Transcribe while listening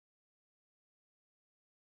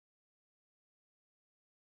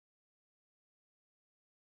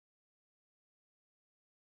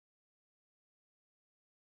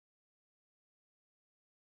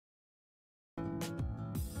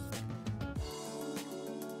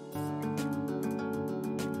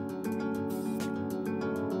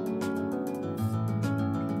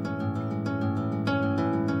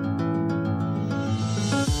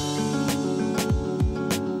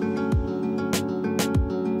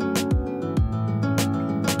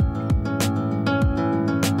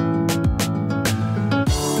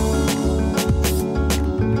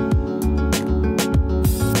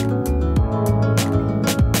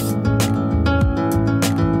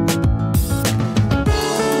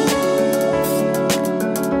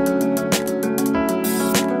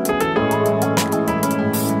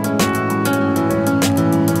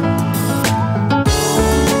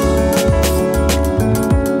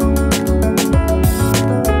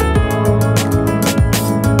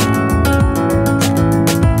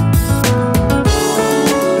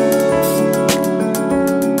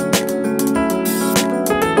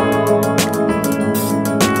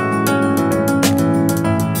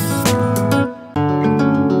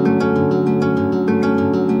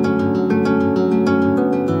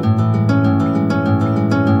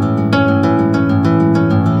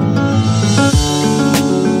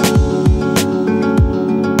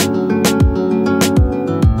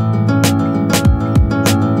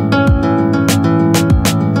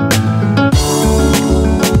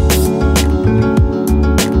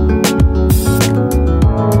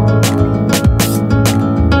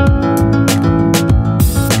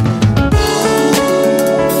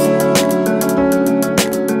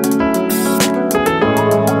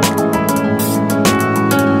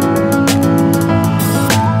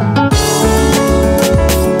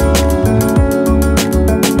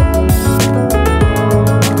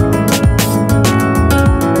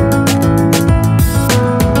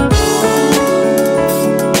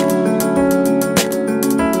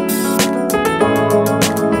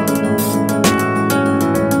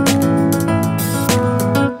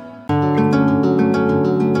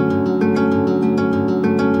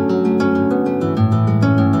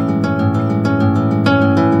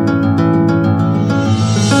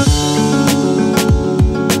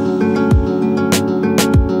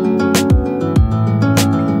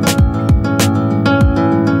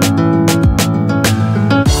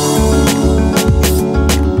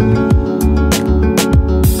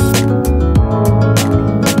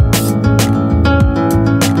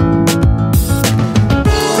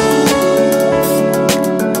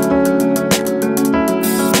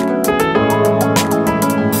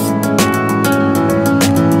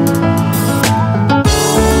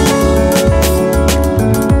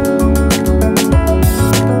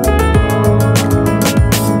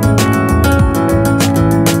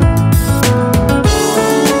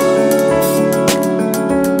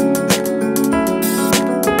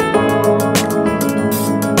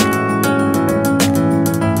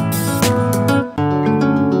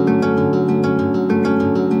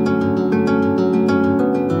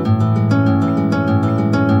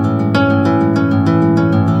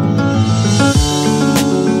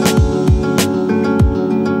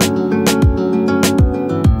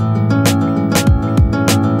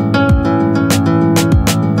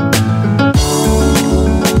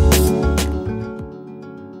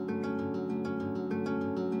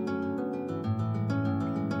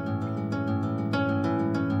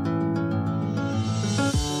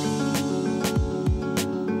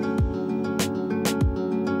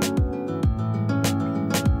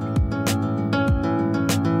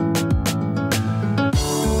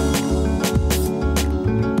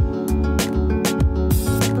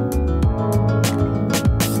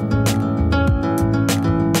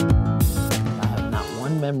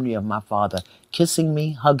my father kissing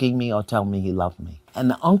me, hugging me, or telling me he loved me. And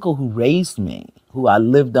the uncle who raised me, who I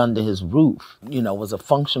lived under his roof, you know, was a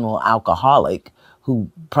functional alcoholic who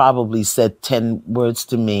probably said 10 words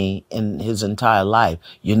to me in his entire life.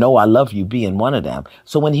 You know I love you being one of them.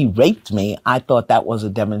 So when he raped me, I thought that was a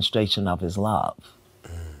demonstration of his love.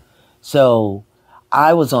 So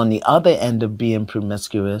I was on the other end of being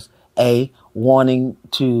promiscuous, A, wanting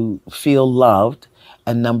to feel loved,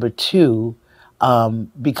 and number two,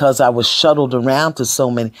 because I was shuttled around to so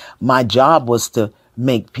many, my job was to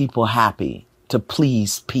make people happy, to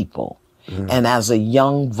please people. And as a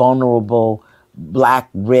young, vulnerable, black,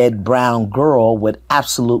 red, brown girl with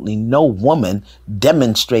absolutely no woman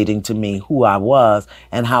demonstrating to me who I was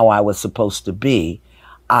and how I was supposed to be,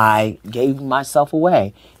 I gave myself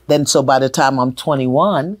away. Then so by the time I'm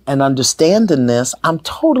 21 and understanding this, I'm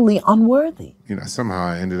totally unworthy. You know, somehow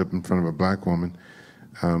I ended up in front of a black woman,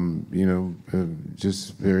 you know,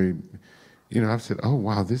 just very, you know, I said, oh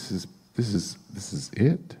wow, this is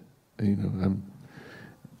it, you know.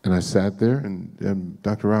 And I sat there, and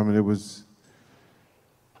Dr. Rahman,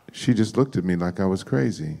 she just looked at me like I was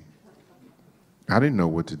crazy. I didn't know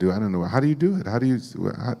what to do. I don't know. How do you do it? How do you,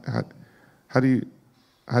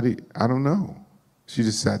 I don't know. She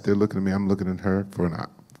just sat there looking at me. I'm looking at her for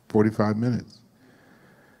 45 minutes.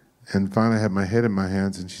 And finally I had my head in my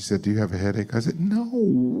hands, and she said, do you have a headache? I said,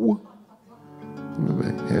 no, I don't have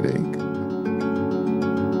a headache.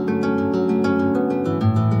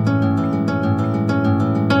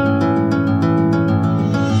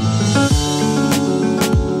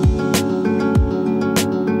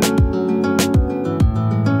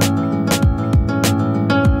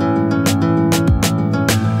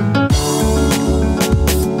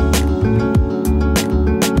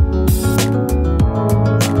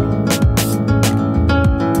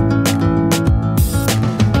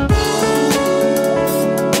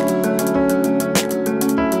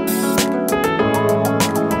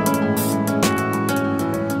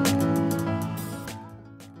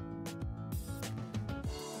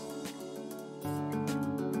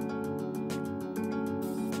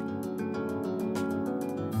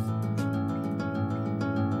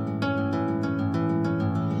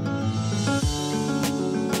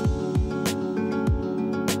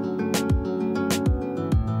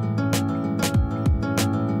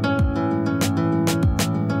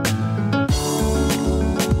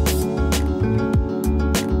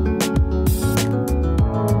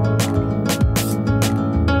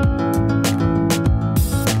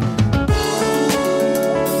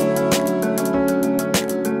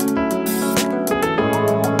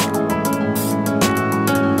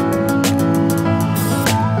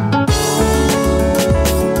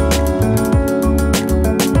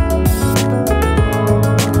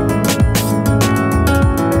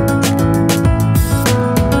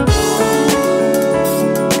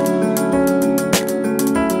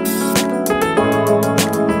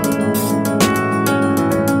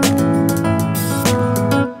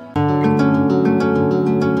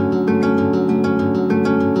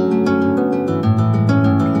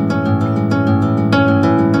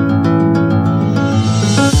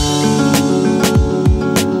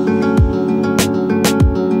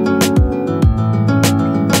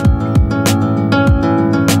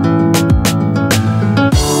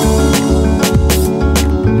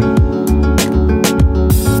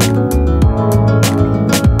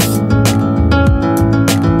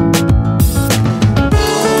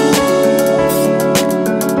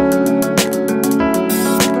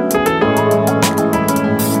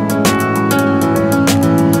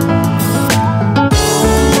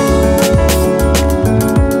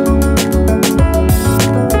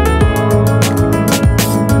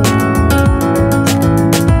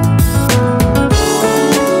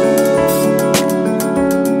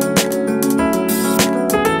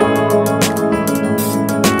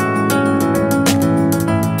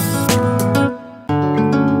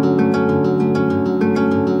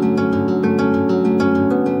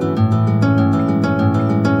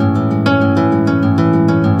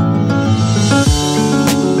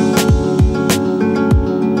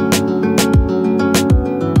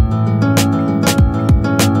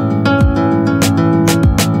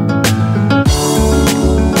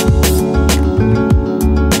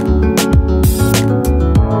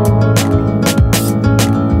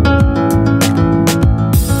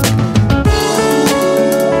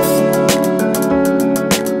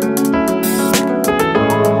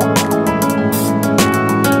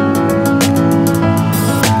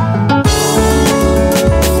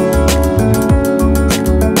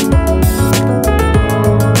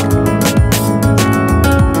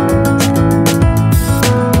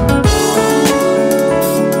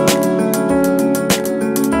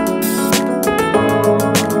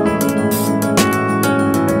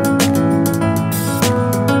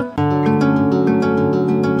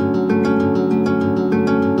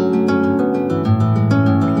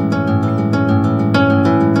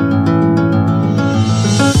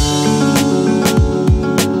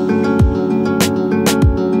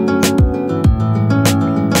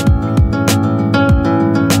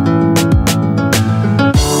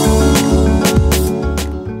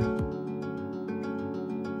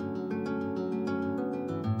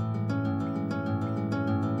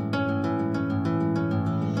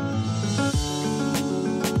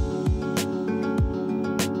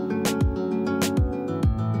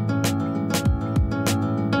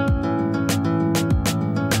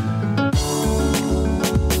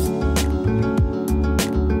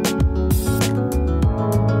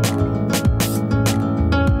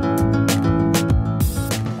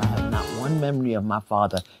 of my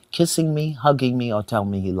father kissing me, hugging me, or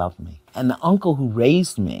telling me he loved me. And the uncle who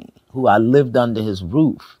raised me, who I lived under his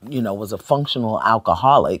roof, was a functional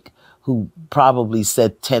alcoholic who probably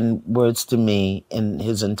said 10 words to me in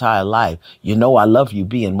his entire life. I love you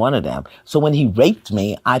being one of them. So when he raped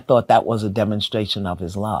me, I thought that was a demonstration of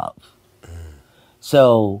his love.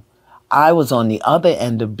 So I was on the other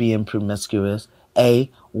end of being promiscuous,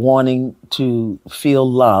 wanting to feel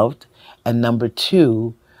loved, and number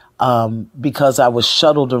two, because I was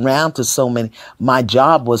shuttled around to so many, my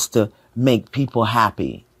job was to make people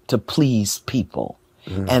happy, to please people.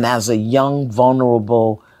 And as a young,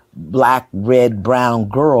 vulnerable, black, red, brown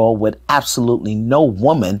girl with absolutely no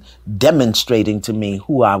woman demonstrating to me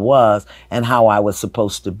who I was and how I was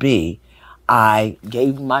supposed to be, I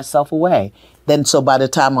gave myself away. So by the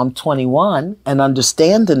time I'm 21 and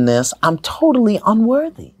understanding this, I'm totally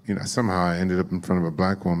unworthy. Somehow I ended up in front of a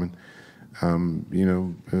black woman,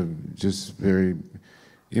 just very,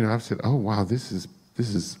 I said, oh, wow, this is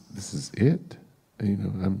it.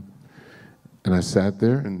 And I sat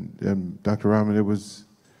there and Dr. Rahman,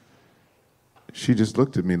 she just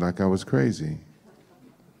looked at me like I was crazy.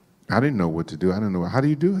 I didn't know what to do. I don't know. How do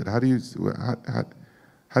you do it? How do you,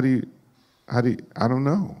 I don't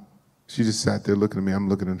know. She just sat there looking at me. I'm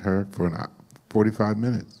looking at her for 45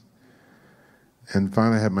 minutes. And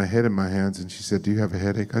finally I had my head in my hands and she said, do you have a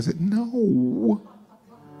headache? I said, no.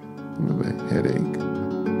 I don't have a headache.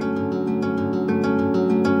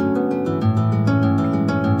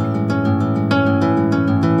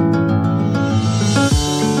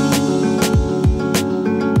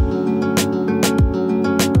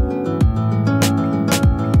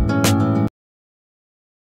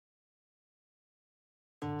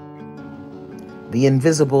 The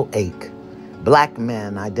invisible ache, black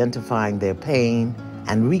men identifying their pain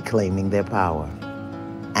and reclaiming their power.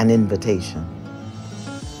 An invitation.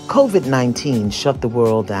 COVID-19 shut the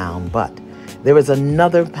world down, but there is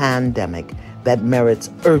another pandemic that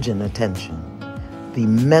merits urgent attention. The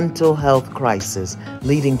mental health crisis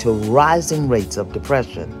leading to rising rates of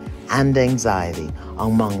depression and anxiety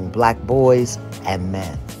among black boys and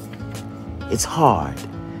men. It's hard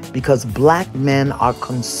because black men are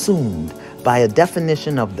consumed by a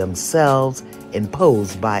definition of themselves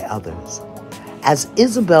imposed by others. As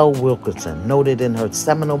Isabel Wilkerson noted in her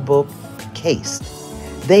seminal book, Cased,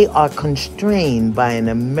 they are constrained by an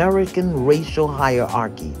American racial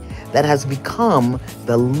hierarchy that has become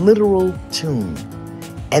the literal tune,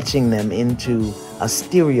 etching them into a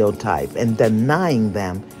stereotype and denying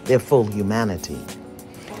them their full humanity.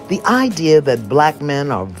 The idea that black men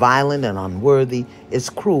are violent and unworthy is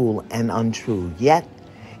cruel and untrue, yet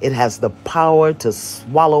it has the power to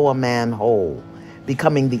swallow a man whole,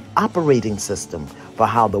 becoming the operating system for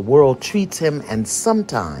how the world treats him and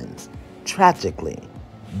sometimes, tragically,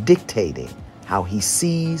 dictating how he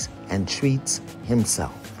sees and treats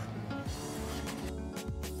himself.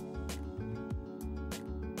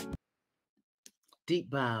 Deep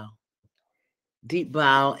bow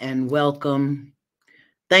and welcome.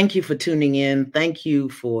 Thank you for tuning in. Thank you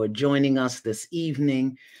for joining us this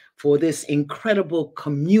evening for this incredible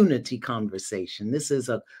community conversation. This is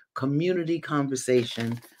a community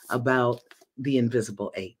conversation about the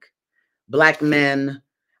invisible ache. Black men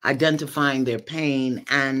identifying their pain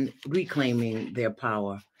and reclaiming their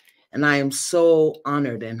power. And I am so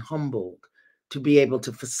honored and humbled to be able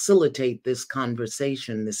to facilitate this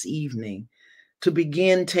conversation this evening, to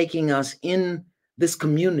begin taking us in this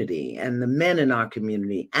community and the men in our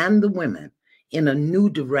community and the women in a new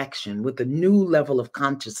direction with a new level of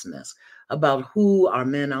consciousness about who our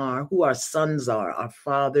men are, who our sons are, our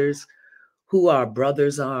fathers, who our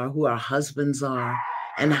brothers are, who our husbands are,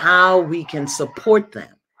 and how we can support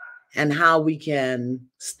them and how we can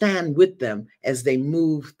stand with them as they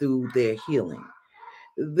move through their healing.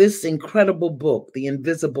 This incredible book, The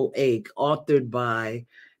Invisible Ache, authored by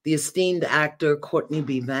the esteemed actor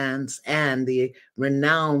Courtney Vance and the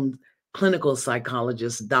renowned clinical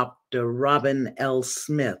psychologist Dr. Robin L.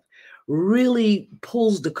 Smith, really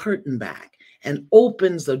pulls the curtain back and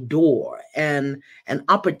opens a door and an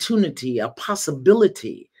opportunity, a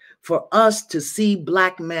possibility for us to see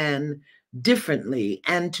Black men differently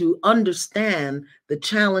and to understand the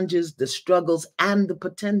challenges, the struggles, and the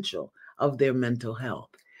potential of their mental health.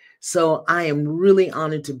 So I am really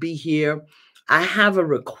honored to be here. I have a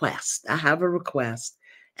request.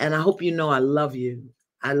 And I hope you know I love you.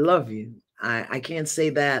 I love you. I can't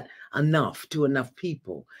say that enough to enough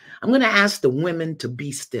people. I'm going to ask the women to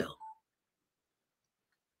be still.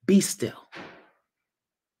 Be still.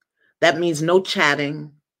 That means no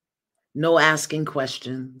chatting, no asking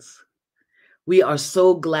questions. We are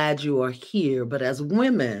so glad you are here, but as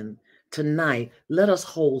women, tonight, let us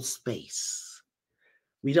hold space.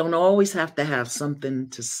 We don't always have to have something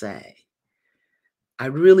to say. I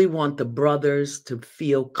really want the brothers to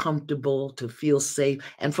feel comfortable, to feel safe,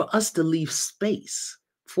 and for us to leave space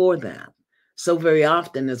for them. So very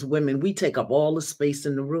often as women, we take up all the space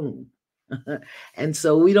in the room. And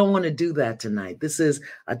so we don't want to do that tonight. This is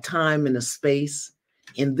a time and a space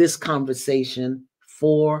in this conversation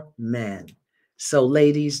for men. So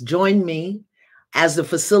ladies, join me. As the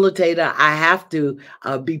facilitator, I have to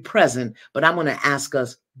be present, but I'm going to ask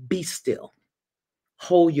us, be still,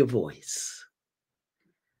 hold your voice.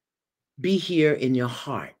 Be here in your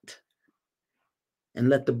heart and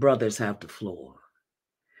let the brothers have the floor.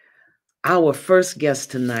 Our first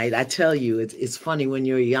guest tonight, I tell you, it's funny when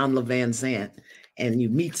you're Iyanla Vanzant and you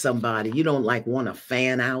meet somebody, you don't like want to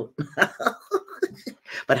fan out.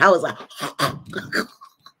 But I was like,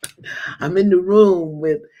 I'm in the room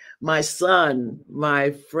with my son,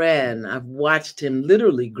 my friend. I've watched him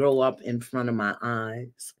literally grow up in front of my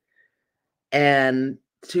eyes. And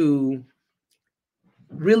to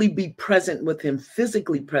really be present with him,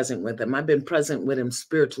 physically present with him. I've been present with him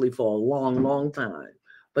spiritually for a long, long time,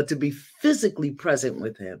 but to be physically present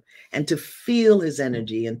with him and to feel his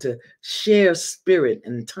energy and to share spirit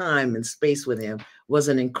and time and space with him was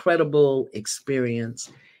an incredible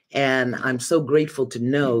experience. And I'm so grateful to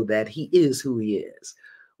know that he is who he is.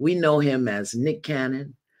 We know him as Nick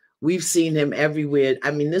Cannon. We've seen him everywhere.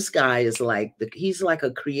 I mean, this guy is like, he's like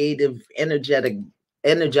a creative, energetic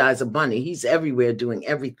Energizer Bunny. He's everywhere doing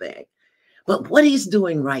everything. But what he's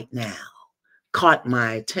doing right now caught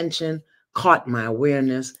my attention, caught my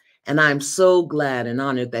awareness, and I'm so glad and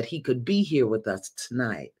honored that he could be here with us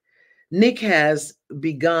tonight. Nick has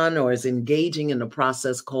begun or is engaging in a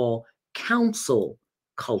process called council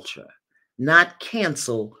culture, not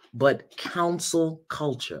cancel, but council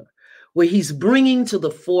culture, where he's bringing to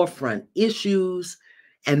the forefront issues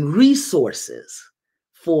and resources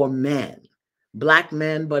for men, Black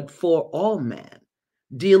men, but for all men,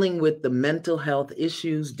 dealing with the mental health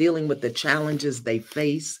issues, dealing with the challenges they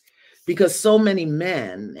face, because so many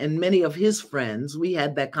men and many of his friends, we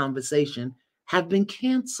had that conversation, have been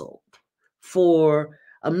canceled for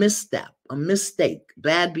a misstep, a mistake,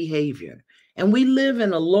 bad behavior. And we live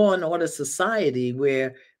in a law and order society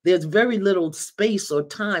where there's very little space or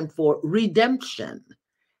time for redemption.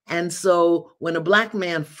 And so when a Black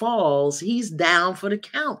man falls, he's down for the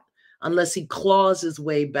count unless he claws his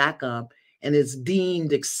way back up and is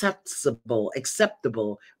deemed acceptable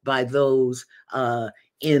by those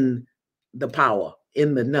in the power,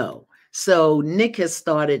 in the know. So Nick has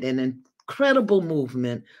started an incredible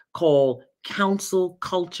movement called council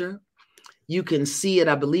culture. You can see it,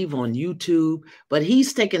 I believe, on YouTube, but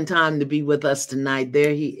he's taken time to be with us tonight.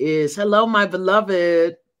 There he is. Hello, my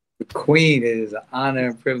beloved. Queen, it is an honor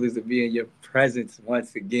and privilege to be in your presence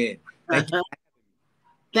once again. Thank you.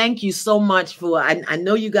 Thank you so much for, I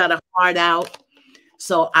know you got a heart out.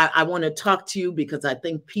 So I want to talk to you because I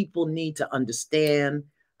think people need to understand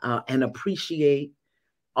and appreciate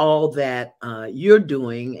all that you're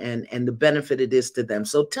doing and the benefit it is to them.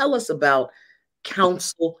 So tell us about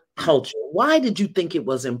council culture. Why did you think it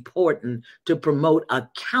was important to promote a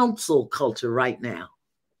council culture right now?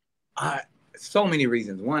 So many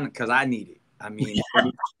reasons. One, because I need it. I mean,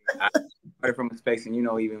 I heard from a space, and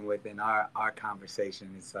even within our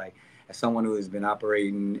conversation, it's like, as someone who has been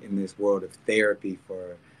operating in this world of therapy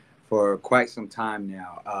for quite some time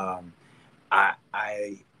now,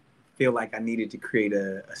 I feel like I needed to create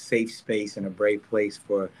a safe space and a brave place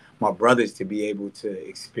for my brothers to be able to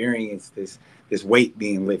experience this weight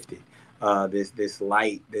being lifted, this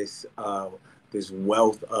light, this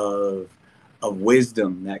wealth of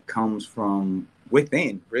wisdom that comes from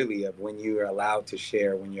within, really, of when you are allowed to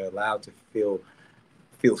share, when you're allowed to feel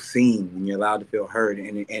seen, when you're allowed to feel heard,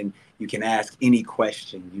 and you can ask any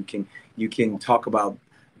question. You can talk about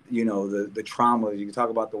the traumas. You can talk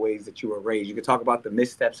about the ways that you were raised. You can talk about the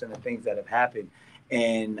missteps and the things that have happened.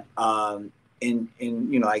 And I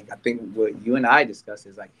think what you and I discussed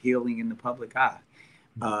is like healing in the public eye.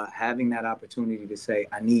 Having that opportunity to say,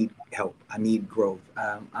 I need help, I need growth,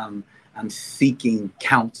 I'm seeking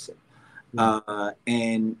counsel,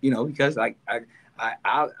 and because I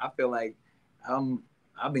feel like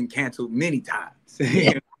I've been canceled many times.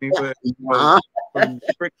 From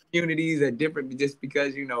different communities at different, just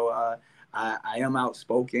because I am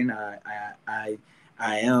outspoken. I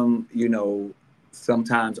am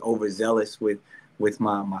sometimes overzealous with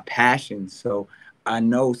my passion. So I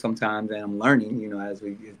know sometimes, and I'm learning,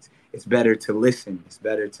 it's better to listen. It's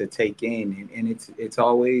better to take in, and it's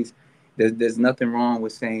always, there's nothing wrong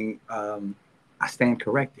with saying I stand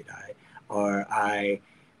corrected. I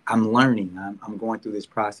I'm learning. I'm going through this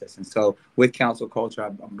process. And so with counsel culture,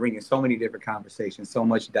 I'm bringing so many different conversations, so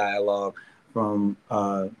much dialogue from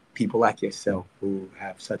people like yourself who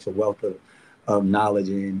have such a wealth of knowledge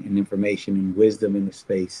and information and wisdom in the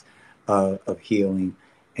space of healing.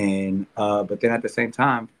 And but then at the same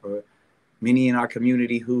time, for many in our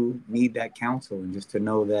community who need that counsel, and just to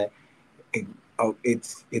know that it,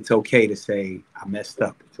 it's okay to say I messed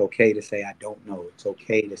up. It's okay to say I don't know. It's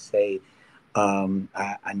okay to say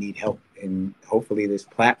I need help. And hopefully this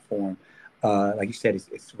platform, like you said,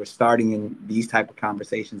 we're starting in these type of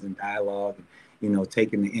conversations and dialogue,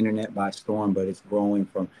 taking the internet by storm, but it's growing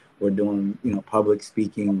from, we're doing, public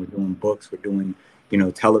speaking, we're doing books, we're doing,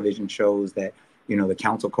 television shows that, the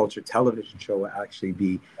council culture television show will actually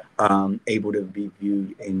be able to be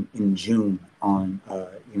viewed in June on,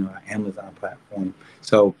 our Amazon platform.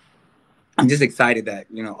 So I'm just excited that,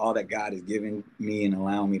 all that God has given me and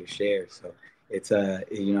allowing me to share. So it's,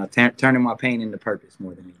 turning my pain into purpose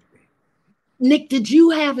more than anything. Nick, did you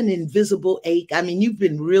have an invisible ache? I mean, you've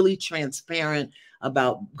been really transparent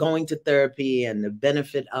about going to therapy and the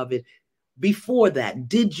benefit of it. Before that,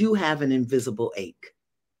 did you have an invisible ache?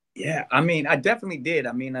 Yeah, I mean, I definitely did.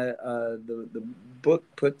 I mean, the book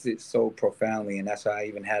puts it so profoundly, and that's why I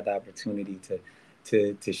even had the opportunity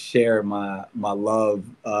to share my love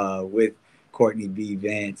with Courtney B.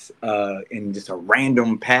 Vance in just a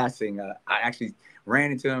random passing. I actually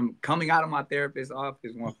ran into him coming out of my therapist's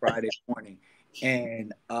office one Friday morning,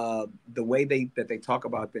 and the way that they talk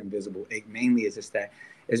about the invisible ache mainly is just that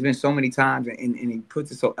there's been so many times, and he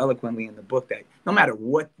puts it so eloquently in the book, that no matter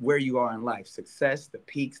where you are in life, success, the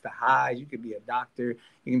peaks, the highs, you could be a doctor,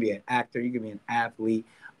 you can be an actor, you can be an athlete,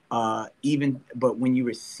 but when you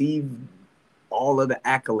receive all of the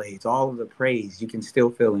accolades, all of the praise, you can still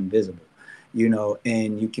feel invisible,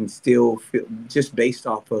 and you can still feel, just based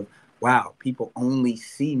off of, wow, people only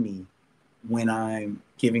see me when I'm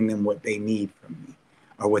giving them what they need from me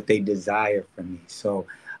or what they desire from me. So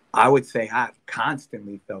I would say I've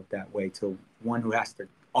constantly felt that way, to one who has to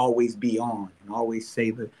always be on and always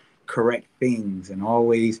say the correct things and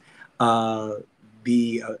always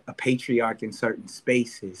be a patriarch in certain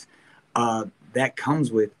spaces. That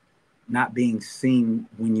comes with not being seen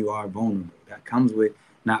when you are vulnerable. That comes with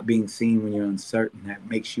not being seen when you're uncertain. That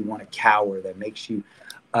makes you want to cower. That makes you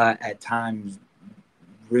at times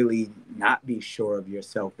really not be sure of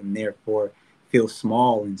yourself, and therefore feel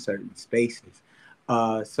small in certain spaces.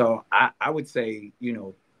 So I would say,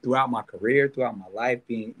 throughout my career, throughout my life,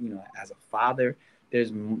 being, as a father,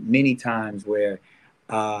 there's many times where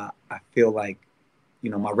I feel like,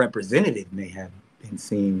 my representative may have been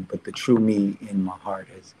seen, but the true me in my heart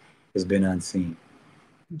has been unseen.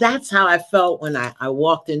 That's how I felt when I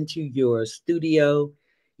walked into your studio.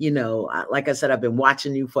 Like I said, I've been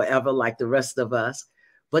watching you forever, like the rest of us.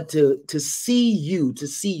 But to see you, to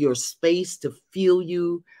see your space, to feel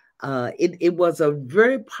you, it was a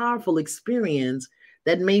very powerful experience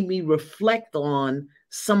that made me reflect on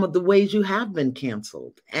some of the ways you have been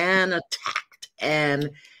canceled and attacked. And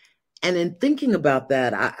in thinking about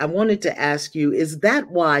that, I wanted to ask you, is that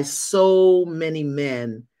why so many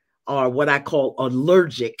men are what I call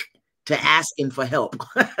allergic to asking for help?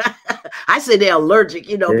 I say they're allergic,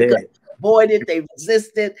 because avoid it, they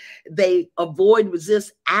resist it, they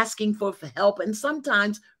resist asking for help, and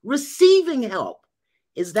sometimes receiving help.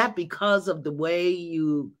 Is that because of the way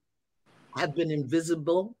you have been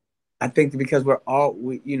invisible? I think because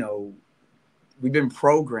we've been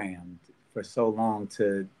programmed for so long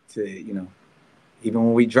to even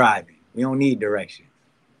when we driving, we don't need directions.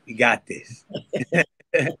 We got this.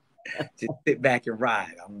 Just sit back and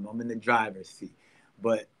ride. I'm in the driver's seat.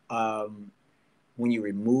 But when you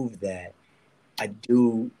remove that, I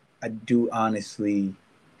do honestly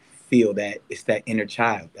feel that it's that inner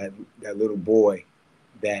child, that little boy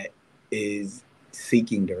that is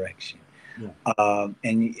seeking direction. Yeah.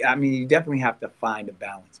 And I mean, you definitely have to find a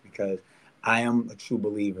balance, because I am a true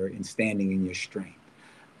believer in standing in your strength.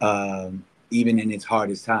 Even in its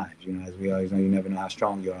hardest times, as we always know, you never know how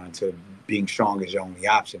strong you are until being strong is your only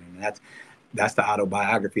option. And that's the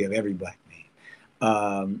autobiography of every Black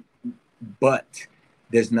man. But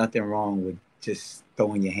there's nothing wrong with just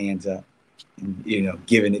throwing your hands up and,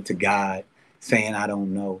 giving it to God, saying, I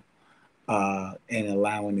don't know, and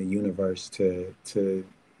allowing the universe to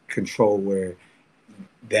control where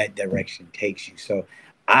that direction takes you. So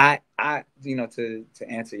I to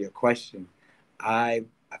answer your question, I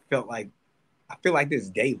feel like this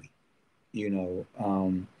daily, even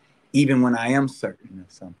when I am certain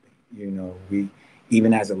of something,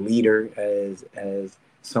 even as a leader, as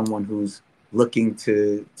someone who's looking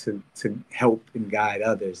to help and guide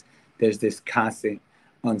others, there's this constant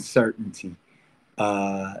uncertainty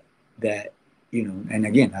that, you know, and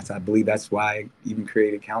again, I believe that's why I even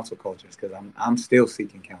created counsel cultures, because I'm still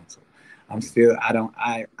seeking counsel. I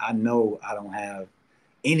know I don't have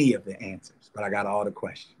any of the answers, but I got all the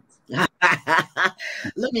questions.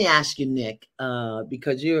 Let me ask you, Nick,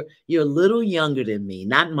 because you're a little younger than me,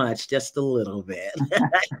 not much, just a little bit.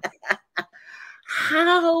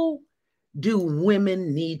 How do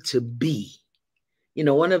women need to be? You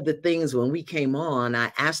know, one of the things when we came on,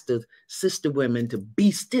 I asked the sister women to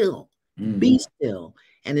be still, be still,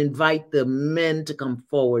 and invite the men to come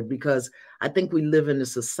forward, because I think we live in a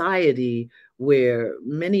society where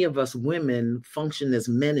many of us women function as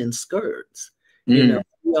men in skirts. You know,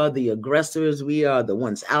 we are the aggressors. We are the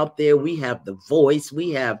ones out there. We have the voice.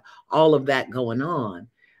 We have all of that going on.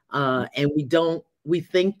 And we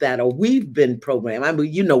think that, or we've been programmed. I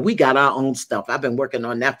mean, you know, we got our own stuff. I've been working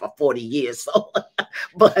on that for 40 years. So,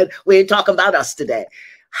 but we ain't talking about us today.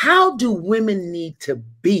 How do women need to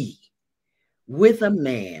be with a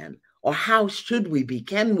man, or how should we be?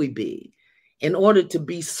 Can we be, in order to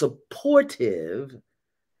be supportive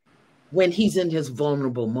when he's in his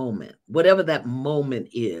vulnerable moment, whatever that moment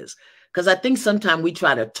is? Because I think sometimes we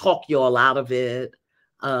try to talk you all out of it.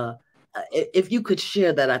 If you could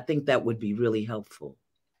share that, I think that would be really helpful.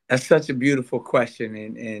 That's such a beautiful question,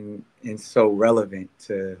 and so relevant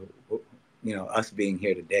to, you know, us being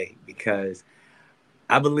here today, because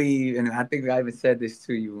I believe, and I think I even said this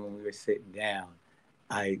to you when we were sitting down,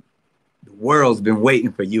 the world's been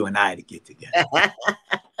waiting for you and I to get together.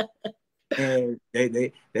 And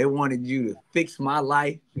they wanted you to fix my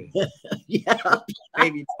life. Yeah.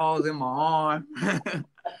 Baby balls in my arm.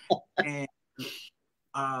 And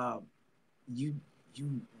you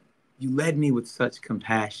led me with such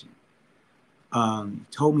compassion.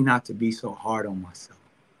 Told me not to be so hard on myself.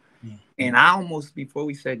 Yeah. And I almost, before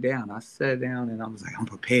we sat down, I sat down and I was like, I'm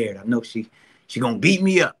prepared. I know she gonna beat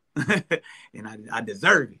me up. And I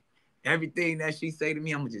deserve it. Everything that she say to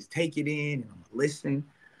me, I'm gonna just take it in and I'm gonna listen.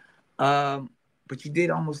 But you did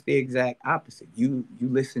almost the exact opposite. You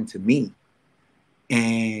listened to me,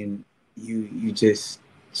 and you just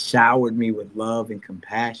showered me with love and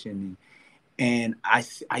compassion. And I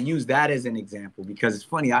use that as an example, because it's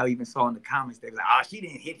funny. I even saw in the comments, they were like, "Oh, she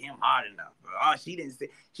didn't hit him hard enough." Or, "Oh, she didn't say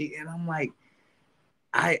she." And I'm like,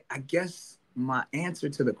 I guess my answer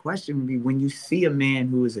to the question would be, when you see a man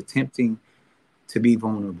who is attempting to be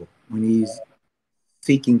vulnerable, when he's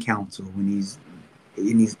seeking counsel, when he's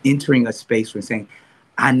entering a space where saying,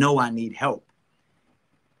 I know I need help,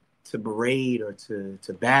 to berate or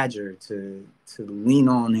to badger, to lean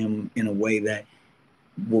on him in a way that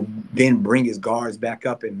will then bring his guards back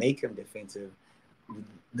up and make him defensive,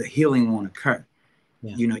 the healing won't occur.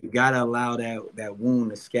 Yeah. You know, you got to allow that wound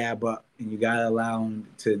to scab up, and you got to allow him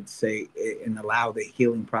to say, and allow the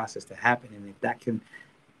healing process to happen. And if that can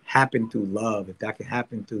happen through love, if that can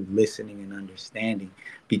happen through listening and understanding,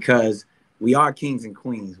 because we are kings and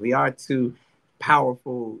queens. We are two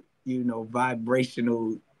powerful, you know,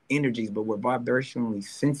 vibrational energies, but we're vibrationally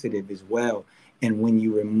sensitive as well. And when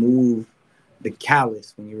you remove the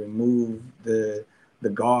callous, when you remove the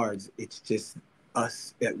guards, it's just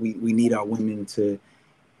us that we need our women to,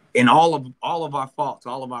 in all of our faults,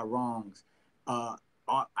 all of our wrongs. I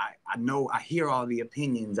know, I hear all the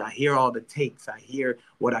opinions, I hear all the takes, I hear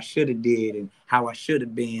what I should have did and how I should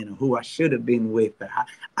have been, or who I should have been with.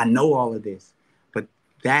 I know all of this, but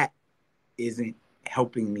that isn't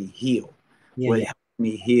helping me heal. Yeah. What helps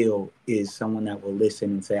me heal is someone that will listen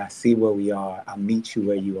and say, I see where we are, I'll meet you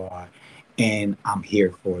where you are, and I'm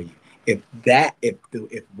here for you. If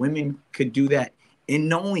women could do that, in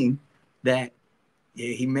knowing that,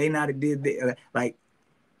 yeah, he may not have did that, like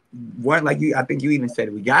you, I think you even said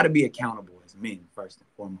it, we got to be accountable as men first and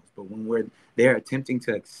foremost. But when they're attempting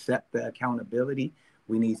to accept the accountability,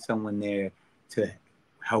 we need someone there to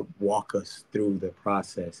help walk us through the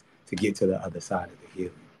process to get to the other side of the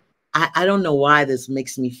healing. I don't know why this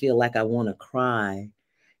makes me feel like I want to cry.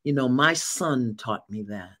 You know, my son taught me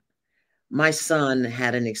that. My son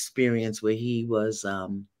had an experience where he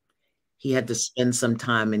had to spend some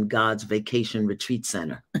time in God's vacation retreat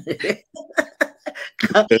center.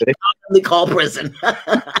 Commonly called prison.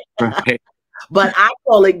 Right. But I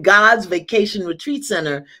call it God's vacation retreat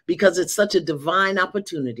center because it's such a divine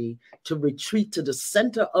opportunity to retreat to the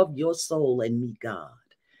center of your soul and meet God.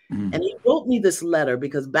 Mm. And he wrote me this letter,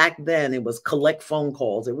 because back then it was collect phone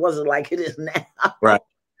calls. It wasn't like it is now. Right.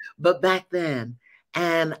 But back then,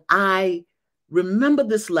 and I remember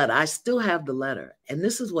this letter. I still have the letter. And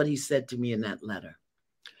this is what he said to me in that letter.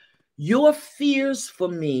 Your fears for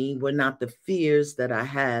me were not the fears that I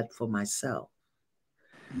had for myself.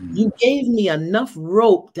 You gave me enough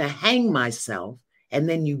rope to hang myself, and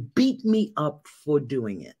then you beat me up for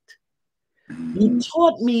doing it. You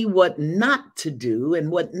taught me what not to do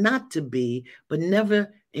and what not to be, but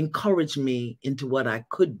never encouraged me into what I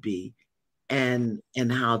could be and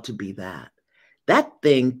how to be that. That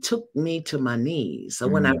thing took me to my knees. So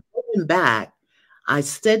when I put him back, I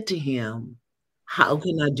said to him, how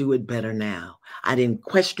can I do it better now? I didn't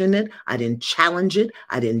question it. I didn't challenge it.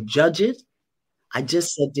 I didn't judge it. I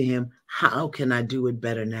just said to him, how can I do it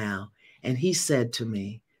better now? And he said to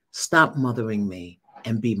me, stop mothering me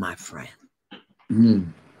and be my friend.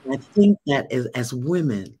 I think that as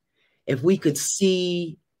women, if we could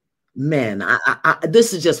see men,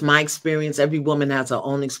 this is just my experience. Every woman has her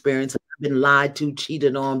own experience. I've been lied to,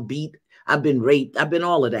 cheated on, beat. I've been raped. I've been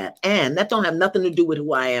all of that. And that don't have nothing to do with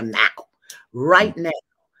who I am now. Right now,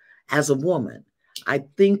 as a woman, I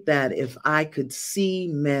think that if I could see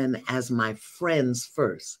men as my friends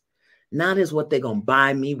first, not as what they're going to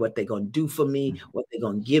buy me, what they're going to do for me, what they're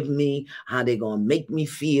going to give me, how they're going to make me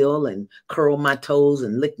feel and curl my toes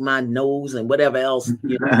and lick my nose and whatever else,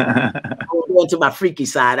 you know, going to my freaky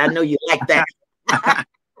side. I know you like that.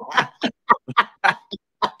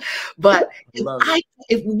 But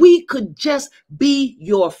if we could just be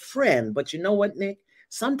your friend, but you know what, Nick?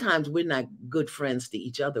 Sometimes we're not good friends to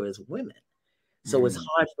each other as women. So it's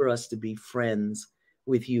hard for us to be friends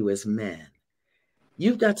with you as men.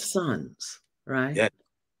 You've got sons, right? Yeah,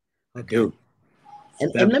 I do.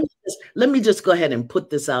 And let me just go ahead and put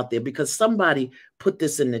this out there, because somebody put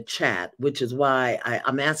this in the chat, which is why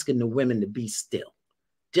I'm asking the women to be still.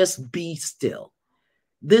 Just be still.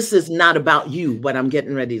 This is not about you, what I'm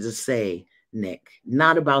getting ready to say, Nick.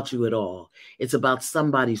 Not about you at all. It's about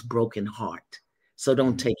somebody's broken heart. So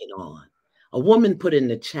don't take it on. A woman put in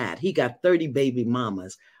the chat, he got 30 baby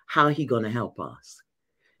mamas. How he going to help us?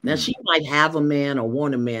 Now, she might have a man or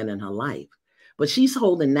want a man in her life, but she's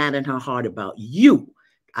holding that in her heart about you.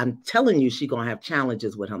 I'm telling you, she's going to have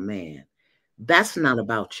challenges with her man. That's not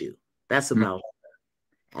about you. That's about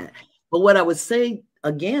her. But what I would say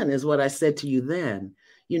again is what I said to you then.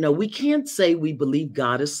 You know, we can't say we believe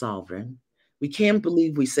God is sovereign. We can't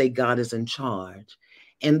believe we say God is in charge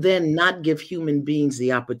and then not give human beings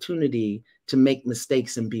the opportunity to make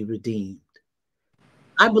mistakes and be redeemed.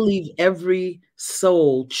 I believe every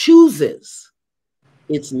soul chooses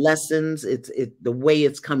its lessons, the way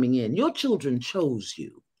it's coming in. Your children chose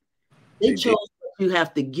you. They chose what you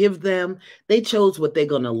have to give them. They chose what they're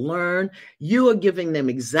going to learn. You are giving them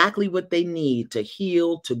exactly what they need to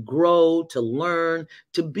heal, to grow, to learn,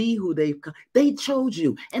 to be who they chose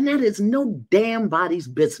you. And that is no damn body's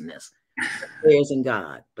business. Theirs and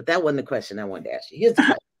God. But that wasn't the question I wanted to ask you. Here's the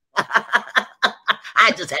question. I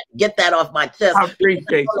just had to get that off my chest. I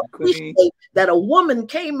appreciate you, Queen. That a woman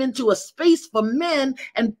came into a space for men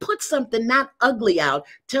and put something not ugly out,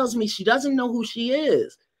 tells me she doesn't know who she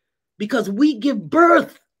is. Because we give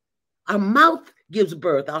birth. Our mouth gives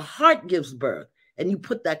birth. Our heart gives birth. And you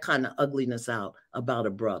put that kind of ugliness out about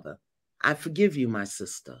a brother. I forgive you, my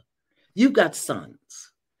sister. You've got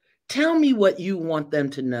sons. Tell me what you want them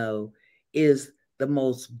to know is the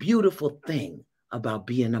most beautiful thing about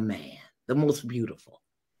being a man. The most beautiful.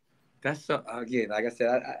 That's so, again, like I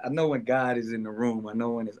said, I know when God is in the room. I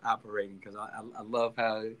know when it's operating, because I love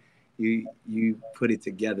how you put it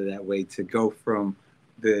together that way, to go from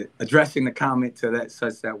the addressing the comment to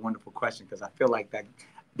that wonderful question, because I feel like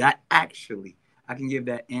that actually I can give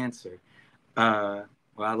that answer. Well,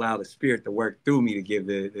 I allow the Spirit to work through me to give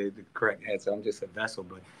the correct answer. I'm just a vessel,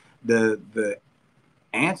 but the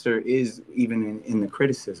answer is even in the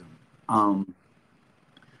criticism.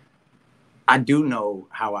 I do know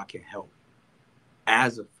how I can help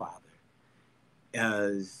as a father,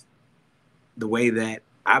 as the way that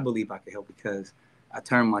I believe I can help, because I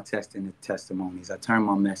turn my test into testimonies. I turn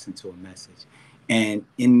my mess into a message. And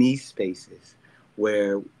in these spaces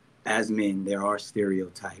where, as men, there are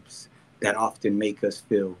stereotypes that often make us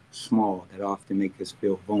feel small, that often make us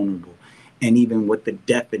feel vulnerable. And even what the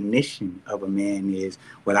definition of a man is,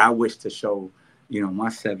 what I wish to show, my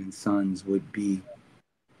 7 sons would be,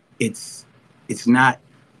 it's not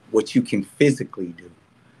what you can physically do.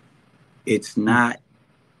 It's not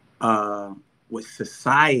what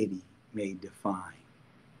society may define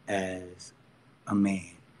as a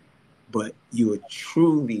man. But you would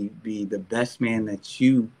truly be the best man that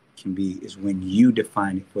you can be is when you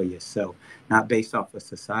define it for yourself, not based off of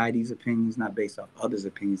society's opinions, not based off others'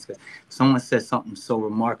 opinions. Because someone said something so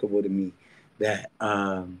remarkable to me that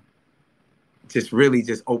just really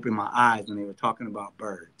just opened my eyes when they were talking about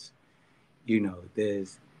birds.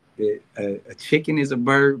 There's a chicken is a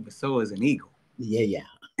bird, but so is an eagle. Yeah.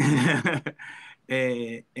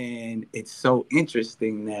 And it's so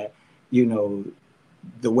interesting that, you know,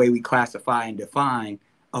 the way we classify and define,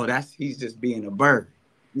 oh, he's just being a bird.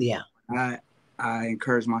 Yeah. I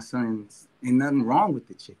encourage my sons, ain't nothing wrong with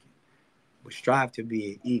the chicken, but strive to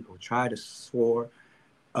be an eagle. Try to soar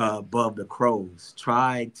above the crows.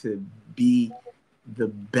 Try to be the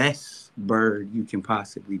best bird you can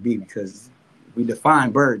possibly be, because we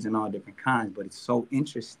define birds in all different kinds. But it's so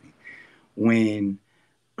interesting when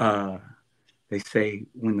they say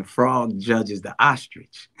when the frog judges the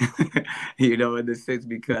ostrich, you know, in the sense,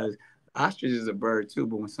 because ostrich is a bird too,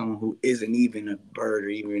 but when someone who isn't even a bird or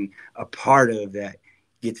even a part of that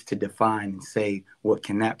gets to define and say, what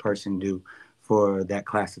can that person do for that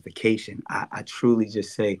classification? I truly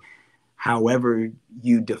just say, however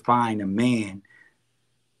you define a man,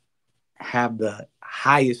 have the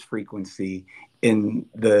highest frequency in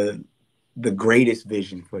the greatest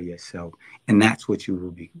vision for yourself, and that's what you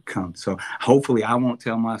will become. So hopefully I won't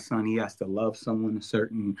tell my son he has to love someone a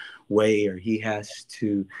certain way, or he has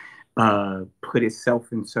to put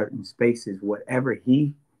himself in certain spaces. Whatever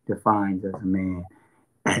he defines as a man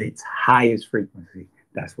at its highest frequency,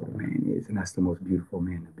 that's what a man is, and that's the most beautiful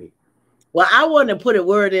man to be. Well, I want to put a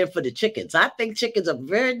word in for the chickens. I think chickens are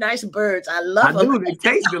very nice birds. I love them. I do. They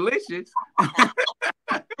taste delicious.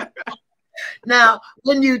 Now,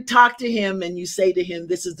 when you talk to him and you say to him,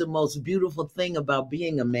 this is the most beautiful thing about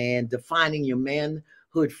being a man, defining your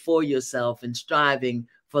manhood for yourself and striving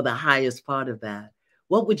for the highest part of that,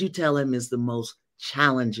 what would you tell him is the most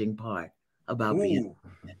challenging part about being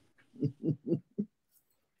a man?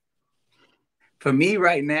 For me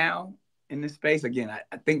right now in this space, again,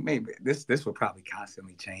 I think maybe this will probably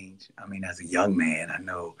constantly change. I mean, as a young man, I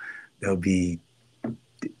know there'll be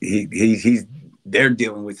they're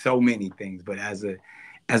dealing with so many things, but as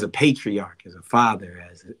a patriarch, as a father,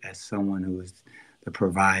 as someone who is the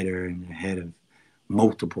provider and the head of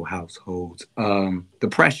multiple households, the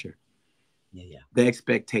pressure, the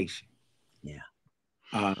expectation,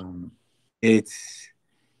 it's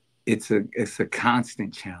a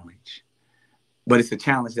constant challenge, but it's a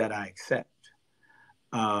challenge that I accept.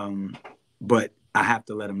 But I have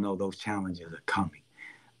to let them know those challenges are coming.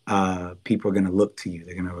 People are going to look to you.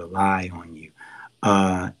 They're going to rely on you.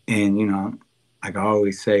 And, you know, like I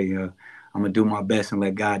always say, I'm going to do my best and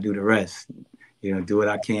let God do the rest. You know, do what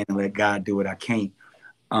I can and let God do what I can't.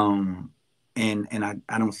 And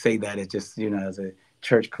I don't say that as just, you know, as a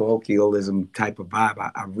church colloquialism type of vibe.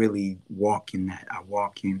 I really walk in that. I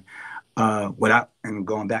walk in and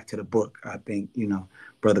going back to the book, I think, you know,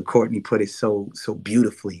 Brother Courtney put it so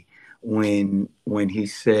beautifully when he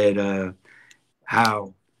said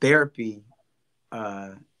how therapy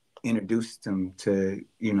introduced him to,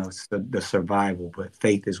 you know, the survival, but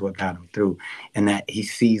faith is what got him through, and that he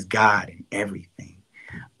sees God in everything.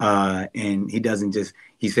 And he doesn't just,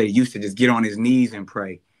 he said he used to just get on his knees and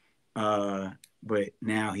pray. But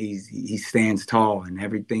now he stands tall, and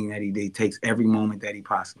everything that he takes every moment that he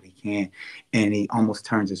possibly can. And he almost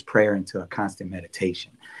turns his prayer into a constant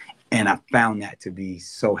meditation. And I found that to be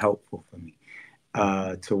so helpful for me,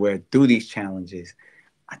 to where through these challenges,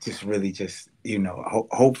 I just really just, you know,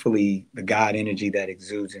 hopefully the God energy that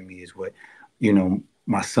exudes in me is what, you know,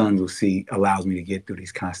 my sons will see allows me to get through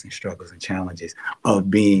these constant struggles and challenges of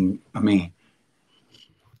being a man.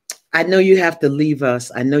 I know you have to leave us.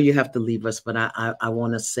 But I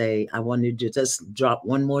want to say, I want you to just drop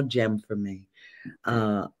one more gem for me,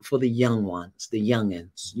 for the young ones, the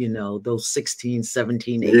youngins, you know, those 16,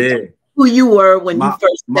 17, 18, who you were when you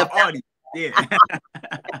first stepped out.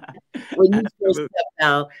 When you first stepped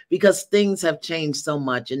out, because things have changed so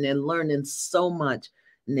much and they're learning so much,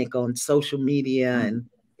 Nick, on social media, and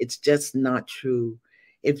it's just not true.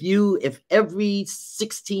 If every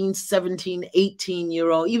 16, 17,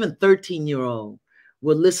 18-year-old, even 13-year-old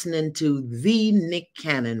were listening to the Nick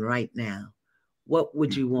Cannon right now, what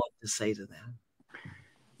would you want to say to them?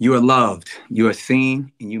 You are loved, you are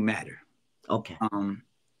seen, and you matter. Okay.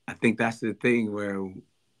 I think that's the thing where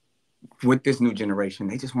with this new generation,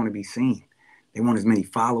 they just want to be seen. They want as many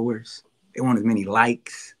followers. They want as many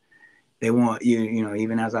likes. They want, you know,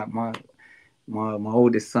 even as my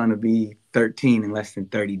oldest son will be 13 in less than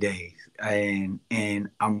 30 days. And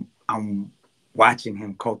I'm watching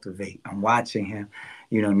him cultivate. I'm watching him,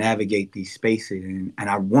 you know, navigate these spaces. And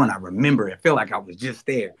I remember it. I feel like I was just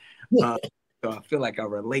there. So I feel like I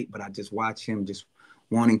relate, but I just watch him just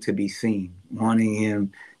wanting to be seen, wanting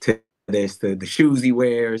him to, there's the shoes he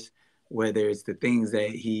wears, whether it's the things that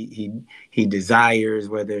he desires,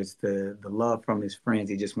 whether it's the love from his friends,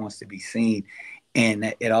 he just wants to be seen. And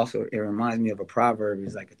it reminds me of a proverb.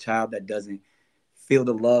 It's like a child that doesn't feel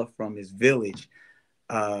the love from his village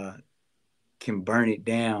can burn it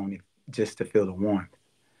down just to feel the warmth.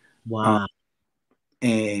 Wow.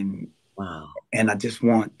 And Wow. I just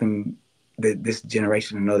want this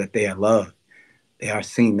generation to know that they are loved, they are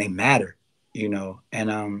seen, they matter, you know.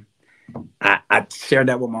 And I share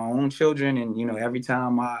that with my own children, and you know, every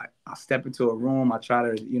time I step into a room, I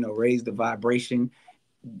try to, you know, raise the vibration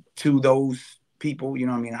to those people. You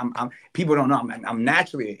know what I mean? I'm people don't know I'm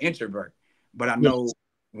naturally an introvert, but I know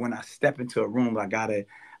when I step into a room, I gotta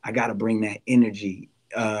bring that energy.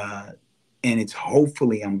 And it's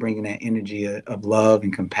hopefully I'm bringing that energy of love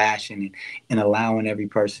and compassion, and allowing every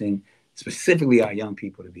person, specifically our young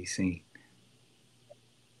people, to be seen.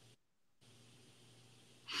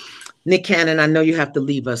 Nick Cannon, I know you have to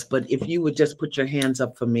leave us, but if you would just put your hands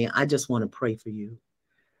up for me, I just want to pray for you.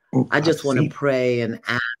 Ooh, I just want to pray and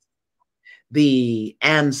ask the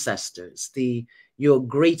ancestors, your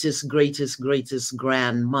greatest, greatest, greatest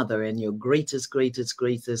grandmother and your greatest, greatest,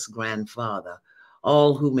 greatest grandfather,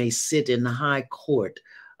 all who may sit in the high court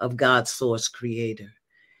of God's source creator.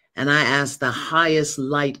 And I ask the highest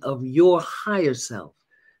light of your higher self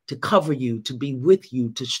to cover you, to be with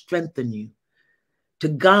you, to strengthen you, to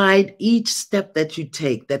guide each step that you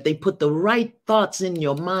take, that they put the right thoughts in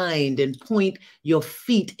your mind and point your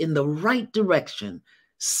feet in the right direction,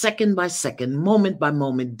 second by second, moment by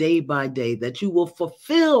moment, day by day, that you will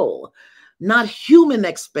fulfill not human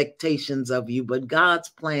expectations of you, but God's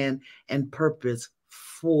plan and purpose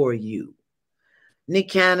for you. Nick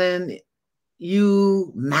Cannon,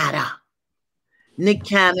 you matter. Nick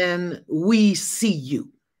Cannon, we see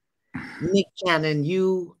you. Nick Cannon,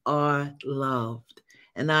 you are loved.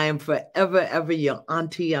 And I am forever, ever your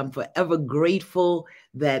auntie. I'm forever grateful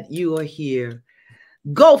that you are here.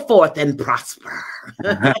 Go forth and prosper.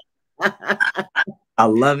 I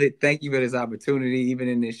love it. Thank you for this opportunity. Even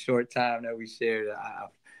in this short time that we shared,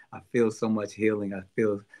 I feel so much healing. I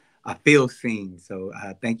feel seen. So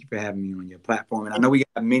thank you for having me on your platform. And I know we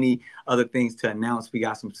got many other things to announce. We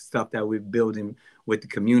got some stuff that we're building with the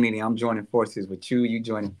community. I'm joining forces with you. You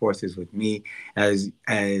joining forces with me as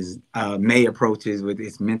May approaches with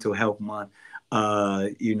its Mental Health Month.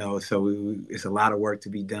 You know, so it's a lot of work to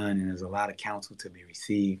be done, and there's a lot of counsel to be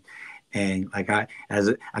received. And like I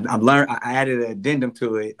learned, I added an addendum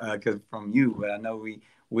to it because from you, but I know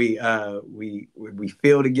we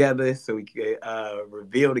feel together, so we can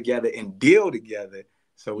reveal together and deal together,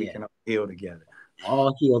 so we can all heal together.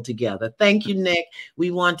 All heal together. Thank you, Nick.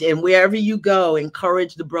 We want, and wherever you go,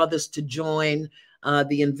 encourage the brothers to join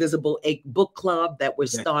the Invisible Ache Book Club that we're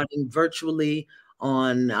starting virtually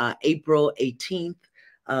on April 18th.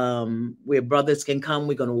 Where brothers can come.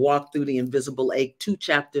 We're going to walk through the Invisible Ache 2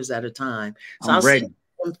 chapters at a time. So I'll send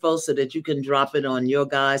info so that you can drop it on your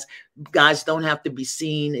guys. Guys don't have to be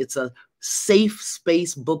seen. It's a safe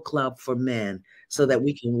space book club for men so that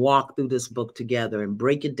we can walk through this book together and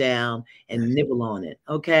break it down and nibble on it.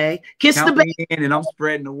 Okay. Kiss Count the baby. In, and I'm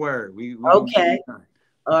spreading the word. We okay.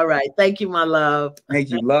 All right. Thank you, my love.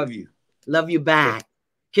 Thank you. Love you. Love you back.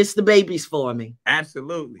 Kiss the babies for me.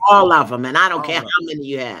 Absolutely. All of them. And I don't care how many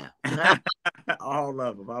you have. All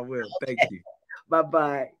of them. I will. Thank you.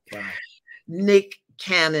 Bye-bye. Bye. Nick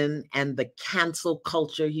Cannon and the cancel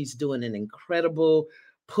culture. He's doing an incredible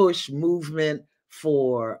push movement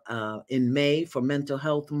for in May for Mental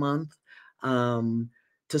Health Month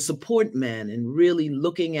to support men and really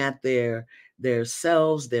looking at their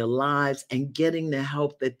selves, their lives, and getting the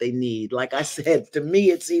help that they need. Like I said, to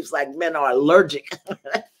me, it seems like men are allergic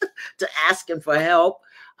to asking for help.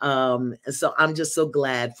 So I'm just so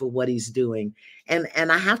glad for what he's doing.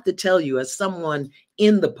 And I have to tell you, as someone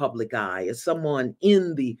in the public eye, as someone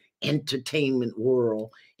in the entertainment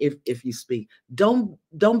world, if you speak, don't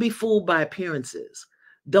be fooled by appearances.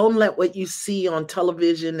 Don't let what you see on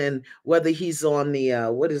television, and whether he's on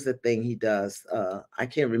the, what is the thing he does? I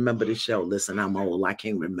can't remember the show. Listen, I'm old. I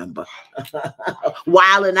can't remember.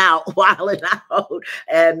 Wilding Out,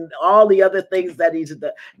 and all the other things that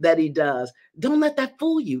he does. Don't let that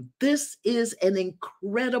fool you. This is an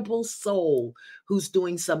incredible soul who's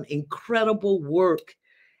doing some incredible work,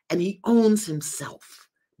 and he owns himself.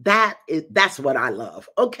 That's what I love.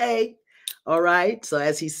 Okay. All right. So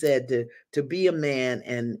as he said, to be a man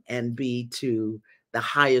and be to the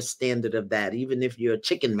highest standard of that, even if you're a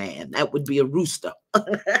chicken man, that would be a rooster.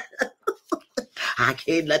 I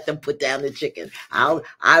can't let them put down the chicken.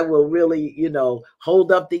 I will really,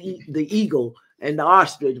 hold up the eagle and the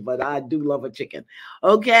ostrich, but I do love a chicken.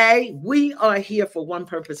 Okay. We are here for one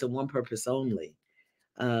purpose and one purpose only.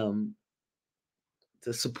 To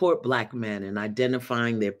support Black men in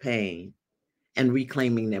identifying their pain and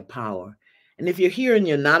reclaiming their power. And if you're here and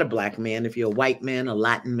you're not a Black man, if you're a white man, a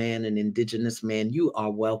Latin man, an indigenous man, you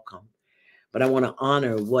are welcome. but I want to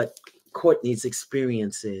honor what Courtney's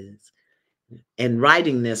experience is. In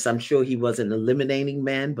writing this, I'm sure he wasn't eliminating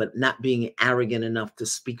men, but not being arrogant enough to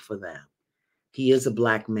speak for them. He is a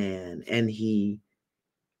Black man, and he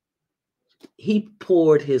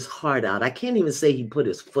poured his heart out. I can't even say he put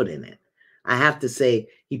his foot in it. I have to say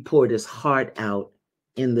he poured his heart out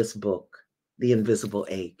in this book, The Invisible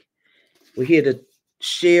Ache. We're here to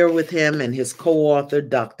share with him and his co-author,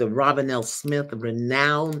 Dr. Robin L. Smith, a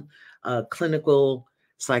renowned clinical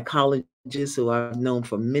psychologist who I've known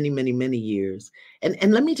for many, many, many years.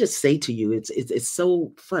 And let me just say to you, it's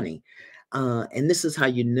so funny. And this is how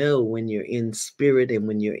you know when you're in spirit and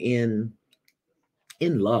when you're in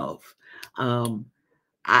love.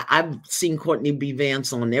 I've seen Courtney B.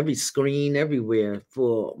 Vance on every screen, everywhere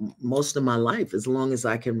for most of my life, as long as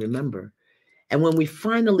I can remember. And when we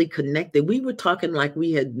finally connected, we were talking like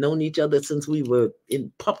we had known each other since we were in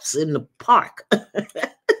pups in the park.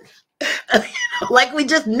 Like we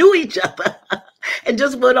just knew each other and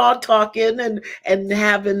just went on talking and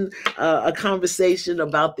having a conversation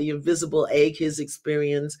about the invisible egg, his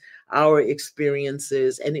experience, our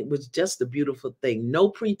experiences. And it was just a beautiful thing. No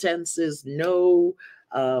pretenses, no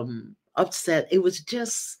upset. It was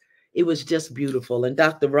just beautiful. And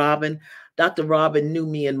Dr. Robin knew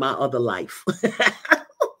me in my other life.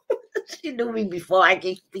 She knew me before I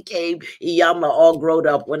became Iyanla all grown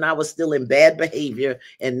up, when I was still in bad behavior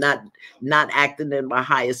and not acting in my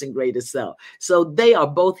highest and greatest self. So they are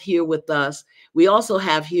both here with us. We also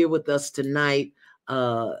have here with us tonight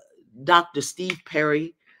Dr. Steve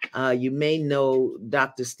Perry. You may know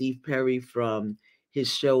Dr. Steve Perry from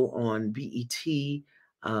his show on BET.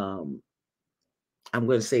 I'm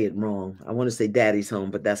going to say it wrong. I want to say Daddy's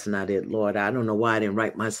Home, but that's not it. Lord, I don't know why I didn't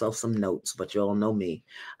write myself some notes, but you all know me.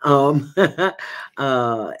 And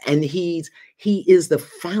he is the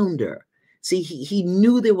founder. See, he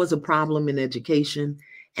knew there was a problem in education,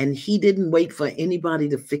 and he didn't wait for anybody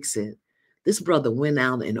to fix it. This brother went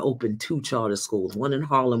out and opened 2 charter schools, one in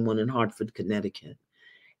Harlem, one in Hartford, Connecticut,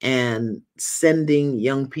 and sending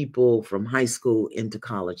young people from high school into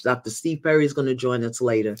college. Dr. Steve Perry is going to join us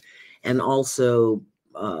later. And also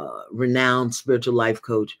renowned spiritual life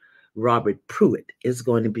coach Robert Pruitt is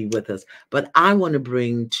going to be with us. But I want to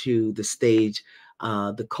bring to the stage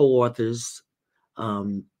the co-authors.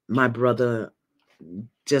 My brother,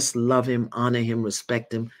 just love him, honor him,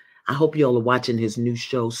 respect him. I hope y'all are watching his new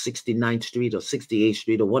show, 69th Street or 68th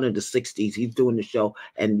Street or one of the 60s. He's doing the show,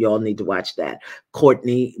 and y'all need to watch that.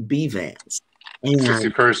 Courtney B. Vance.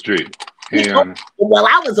 61st Street. Hey, well,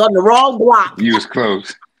 I was on the wrong block. You was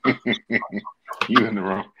close. You in the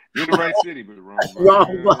wrong. You're in the right city, but the wrong block.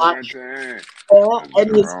 Wrong block. And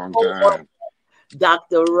the wrong time.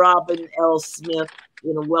 Dr. Robin L. Smith.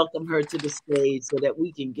 We're going to welcome her to the stage so that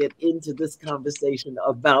we can get into this conversation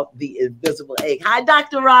about the invisible egg. Hi,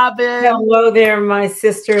 Dr. Robin. Hello there, my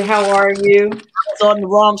sister. How are you? I was on the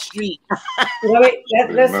wrong street.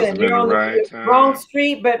 Listen, you're on the wrong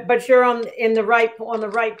street, but you're on the right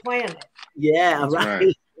planet. Yeah,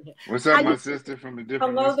 right. What's up, my sister from a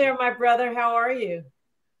different? Hello there, my brother. How are you?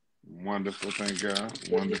 Wonderful, thank God.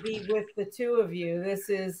 Good to be with the two of you. This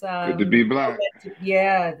is good to be Black.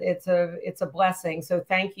 Yeah, it's a blessing. So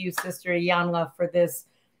thank you, Sister Iyanla, for this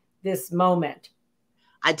moment.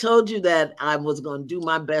 I told you that I was going to do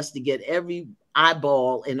my best to get every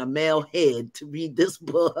eyeball in a male head to read this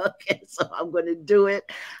book, and so I'm going to do it.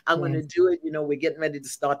 I'm going to do it. You know, we're getting ready to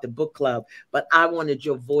start the book club, but I wanted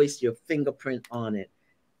your voice, your fingerprint on it.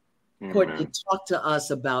 Courtney, talk to us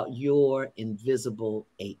about your invisible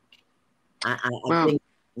ache. I think.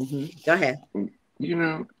 Go ahead.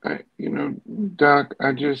 Doc,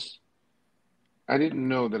 I didn't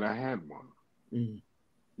know that I had one. You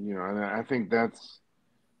know, and I think that's,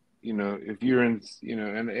 if you're in,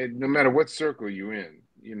 and no matter what circle you're in,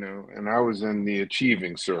 and I was in the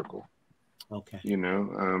achieving circle. Okay. My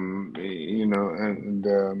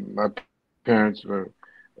parents were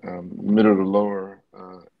middle to lower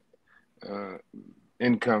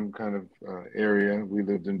income kind of area. We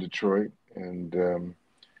lived in Detroit, and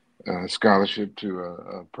scholarship to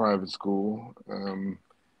a private school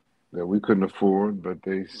that we couldn't afford, but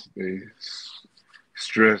they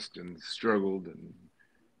stressed and struggled and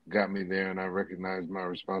got me there, and I recognized my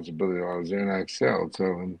responsibility while I was there, and I excelled. So,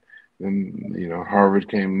 and then Harvard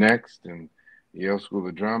came next, and Yale School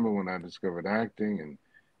of Drama when I discovered acting, and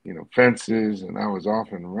fences, and I was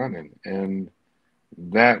off and running, and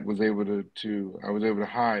that was able to I was able to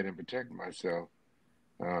hide and protect myself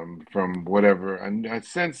from whatever. And I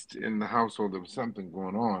sensed in the household there was something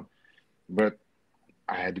going on, but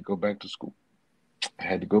I had to go back to school. I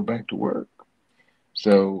had to go back to work.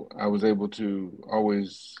 So I was able to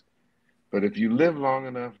always But if you live long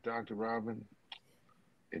enough, Dr. Robin,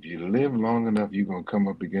 if you live long enough, you're going to come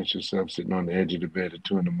up against yourself sitting on the edge of the bed at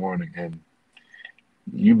 2 in the morning. And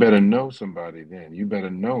you better know somebody then. You better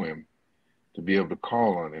know him to be able to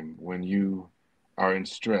call on him when you are in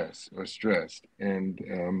stress or stressed.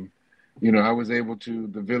 And, you know, I was able to,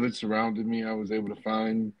 the village surrounded me. I was able to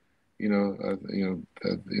find,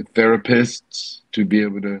 therapists to be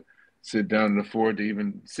able to sit down and afford to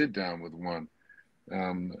even sit down with one,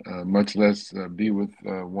 much less be with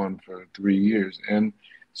one for 3 years. And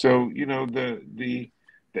so, you know, the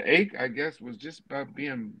ache, I guess, was just about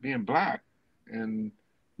being Black and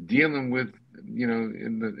dealing with, you know,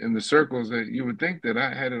 in the circles that you would think that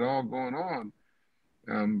I had it all going on.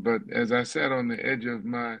 But as I sat on the edge of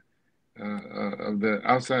my of the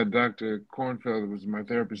outside Dr. Cornfeld, was my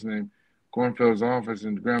therapist's name, Cornfeld's office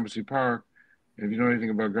in Gramercy Park. If you know anything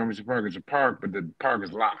about Gramercy Park, it's a park, but the park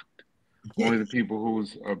is locked. Only the people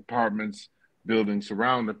whose apartments, buildings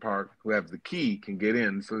surround the park who have the key can get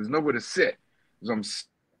in. So there's nowhere to sit. So I'm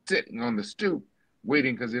sitting on the stoop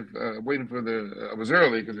waiting, because if waiting for the, I was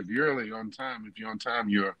early, because if you're early, you're on time. If you're on time,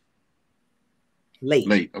 you're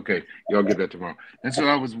late. Okay, y'all get that tomorrow. And so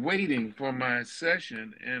I was waiting for my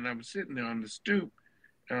session, and I was sitting there on the stoop,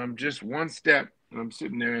 just one step, and I'm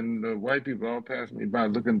sitting there, and the white people all passing me by,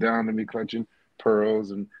 looking down at me, clutching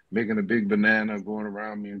pearls and making a big banana, going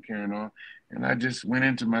around me and carrying on. And I just went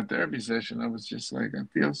into my therapy session. I was just like, I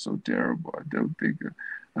feel so terrible. I don't think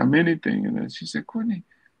I'm anything. And then she said, Courtney,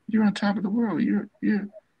 you're on top of the world. You're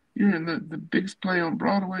in the biggest play on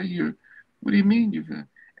Broadway. What do you mean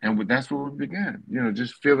and that's where we began. You know,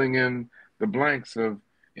 just filling in the blanks of,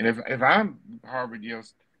 and if I'm Harvard, Yale,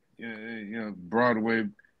 Broadway,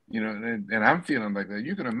 you know, and I'm feeling like that,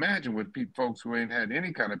 you can imagine what folks who ain't had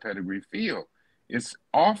any kind of pedigree feel. It's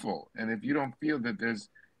awful. And if you don't feel that there's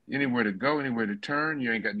anywhere to go, anywhere to turn,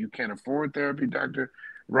 you can't afford therapy, Dr.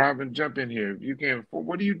 Robin, jump in here. You can't afford,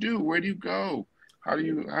 what do you do? Where do you go? How do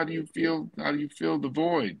you feel the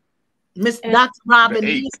void? Miss Dr.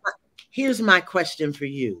 Robin, here's my question for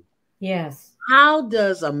you. Yes. How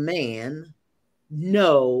does a man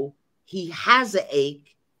know he has an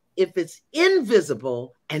ache if it's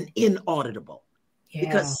invisible and inauditable? Yeah.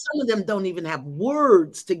 Because some of them don't even have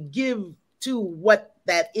words to give to what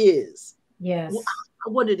that is. Yes.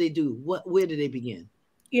 What do they do? Where do they begin?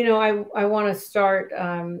 You know, I want to start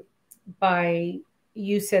by,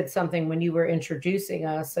 you said something when you were introducing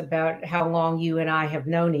us about how long you and I have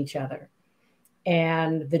known each other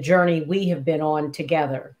and the journey we have been on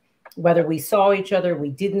together, whether we saw each other, we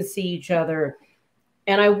didn't see each other.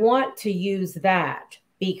 And I want to use that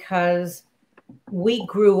because we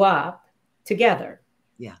grew up together.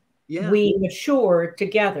 Yeah. Yeah. We matured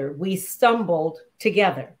together. We stumbled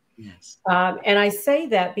together. Yes. And I say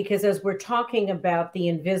that because as we're talking about the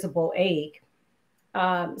invisible ache,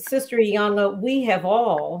 Sister Iyanla, we have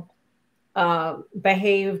all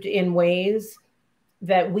behaved in ways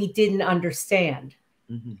that we didn't understand.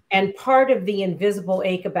 Mm-hmm. And part of the invisible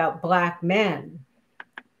ache about Black men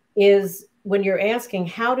is when you're asking,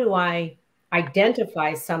 how do I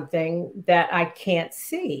identify something that I can't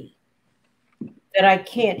see, that I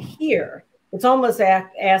can't hear? It's almost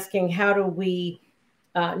asking, how do we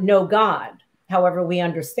know God, however we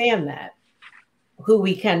understand that, who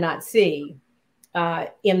we cannot see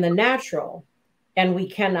in the natural, and we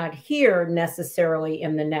cannot hear necessarily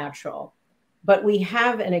in the natural, but we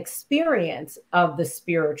have an experience of the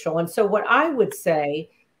spiritual. And so what I would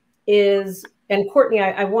say is, and Courtney,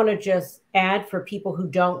 I want to just add for people who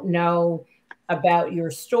don't know about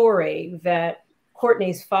your story, that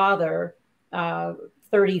Courtney's father,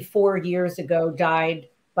 34 years ago, died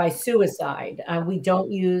by suicide. We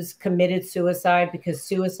don't use committed suicide because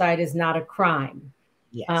suicide is not a crime.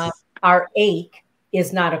 Yes. Our ache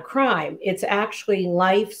is not a crime. It's actually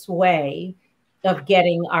life's way of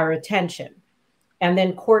getting our attention. And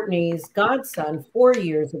then Courtney's godson, 4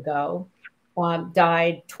 years ago,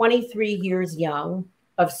 died 23 years young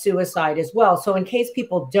of suicide as well. So in case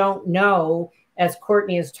people don't know, as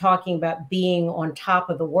Courtney is talking about being on top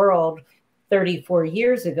of the world 34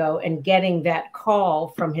 years ago and getting that call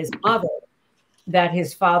from his mother that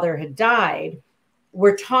his father had died,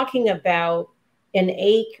 we're talking about an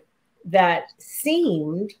ache that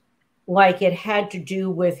seemed like it had to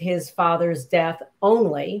do with his father's death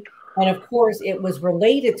only. And of course, it was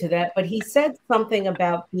related to that, but he said something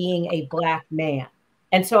about being a Black man.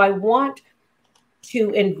 And so I want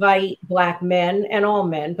to invite Black men and all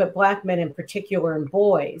men, but Black men in particular and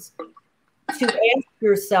boys, to ask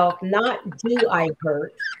yourself, not do I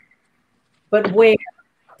hurt, but where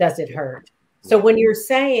does it hurt? So when you're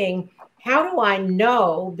saying, how do I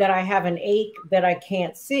know that I have an ache that I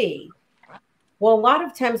can't see? Well, a lot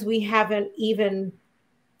of times we haven't even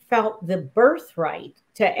felt the birthright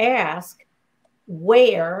to ask,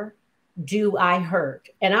 where do I hurt?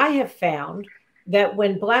 And I have found that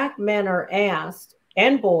when Black men are asked,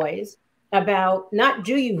 and boys, about not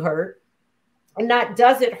do you hurt, and not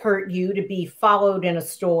does it hurt you to be followed in a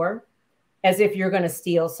store as if you're going to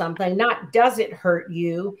steal something, not does it hurt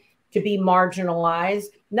you to be marginalized,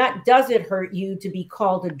 not does it hurt you to be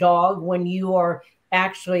called a dog when you are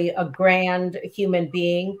actually a grand human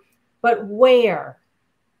being, but where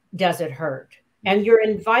does it hurt? And you're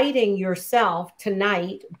inviting yourself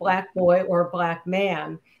tonight, Black boy or Black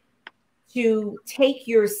man, to take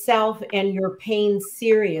yourself and your pain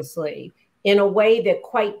seriously in a way that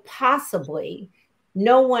quite possibly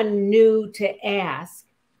no one knew to ask,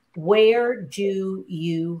 where do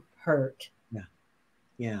you hurt? Yeah.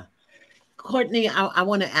 Yeah. Courtney, I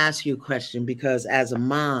want to ask you a question, because as a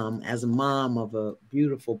mom of a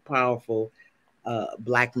beautiful, powerful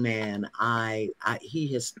Black man,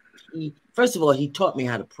 he first of all, he taught me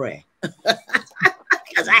how to pray,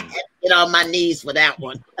 because I had to get on my knees for that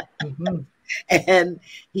one. Mm-hmm. And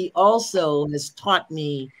he also has taught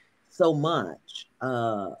me so much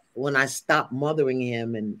when I stopped mothering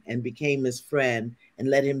him and became his friend and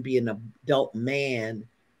let him be an adult man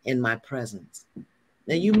in my presence.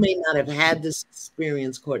 Now, you may not have had this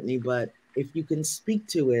experience, Courtney, but if you can speak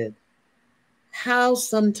to it, how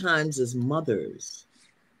sometimes as mothers,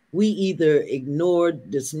 we either ignore,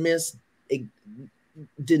 dismiss,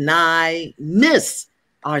 deny, miss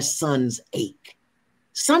our son's ache.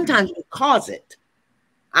 Sometimes we cause it.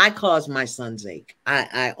 I caused my son's ache.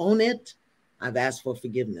 I own it. I've asked for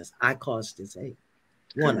forgiveness. I caused his ache.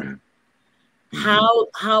 One of them.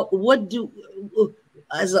 What do,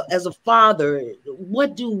 as a father,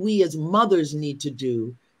 what do we as mothers need to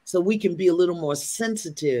do so we can be a little more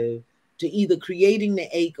sensitive to either creating the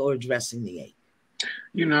ache or addressing the ache?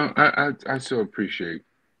 You know, I so appreciate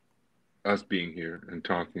us being here and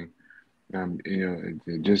talking. You know,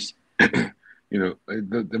 it just, you know,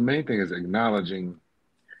 the main thing is acknowledging,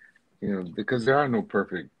 you know, because there are no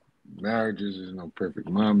perfect marriages, there's no perfect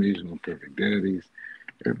mommies, no perfect daddies.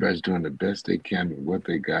 Everybody's doing the best they can with what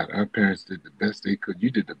they got. Our parents did the best they could.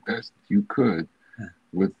 You did the best you could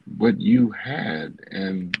with what you had,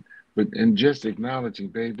 and just acknowledging,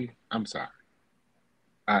 baby, I'm sorry.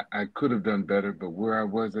 I could have done better, but where I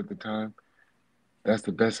was at the time, that's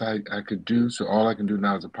the best I could do. So all I can do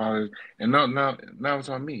now is apologize. And now it's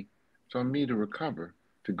on me. It's on me to recover,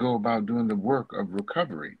 to go about doing the work of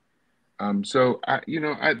recovery. So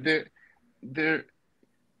the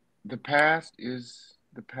past is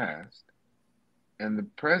the past, and the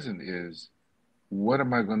present is, what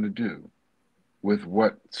am I going to do with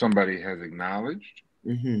what somebody has acknowledged,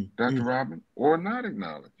 Dr. Robin, or not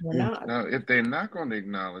acknowledged? Now, if they're not going to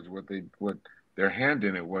acknowledge what their hand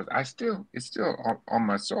in it was, it's still on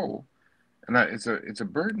my soul, and it's a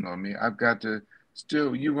burden on me. I've got to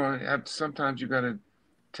still. Sometimes you got to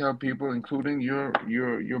tell people, including your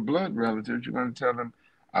blood relatives, you're going to tell them,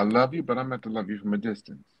 I love you, but I'm going to love you from a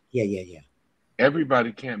distance. Yeah.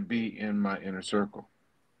 Everybody can't be in my inner circle,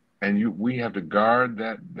 and we have to guard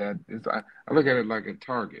that. I look at it like a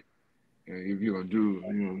target. If you're gonna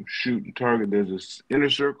do, shoot and target, there's this inner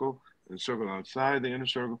circle, a circle outside the inner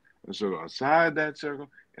circle, a circle outside that circle,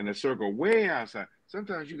 and a circle way outside.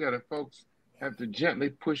 Sometimes folks have to gently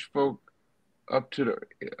push folk up to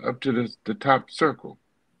the top circle,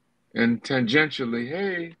 and tangentially,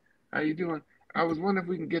 hey, how you doing? I was wondering if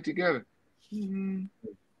we can get together.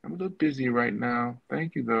 I'm a little busy right now.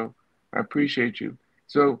 Thank you, though. I appreciate you.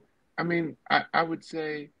 So, I mean, I would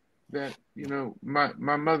say that, my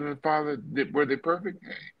mother and father, were they perfect?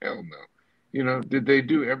 Hell no. Did they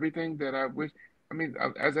do everything that I wish? I mean,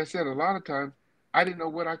 as I said, a lot of times, I didn't know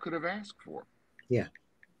what I could have asked for. Yeah.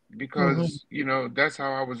 Because, that's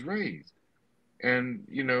how I was raised. And,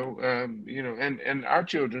 and our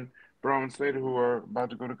children, Bro and Slater, who are about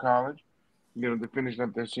to go to college, they're finishing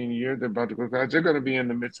up their senior year. They're about to go to college. They're going to be in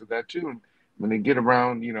the midst of that too. And when they get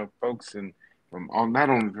around, folks not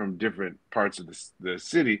only from different parts of the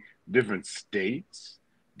city, different states,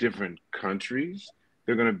 different countries,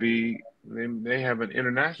 they're going to be. They have an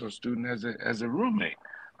international student as a roommate,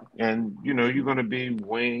 and you're going to be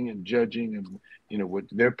weighing and judging, and what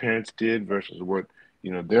their parents did versus what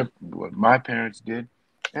what my parents did,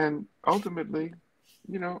 and ultimately,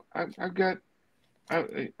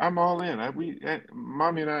 I'm all in.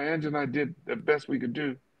 Mommy and Angela and I did the best we could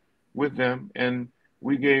do with them, and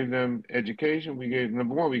we gave them education. We gave them,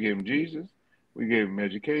 number one, we gave them Jesus. We gave them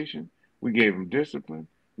education. We gave them discipline.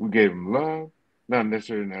 We gave them love, not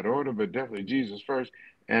necessarily in that order, but definitely Jesus first.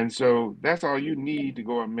 And so that's all you need to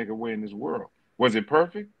go out and make a way in this world. Was it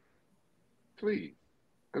perfect? Please,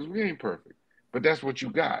 because we ain't perfect. But that's what you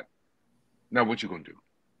got. Now, what you gonna do?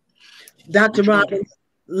 Dr. Robbins,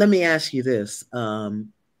 let me ask you this,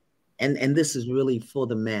 and this is really for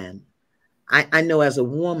the man. I know as a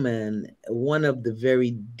woman, one of the very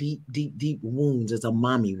deep wounds is a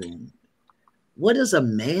mommy wound. What does a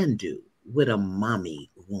man do with a mommy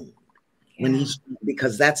wound? When he's,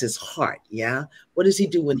 because that's his heart, yeah? What does he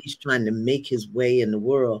do when he's trying to make his way in the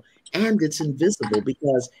world? And it's invisible,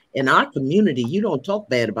 because in our community, you don't talk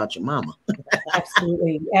bad about your mama.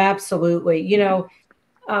 Absolutely. Absolutely. You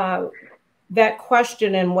know, that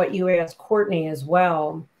question and what you asked Courtney as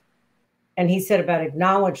well, and he said about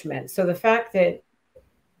acknowledgement. So the fact that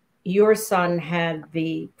your son had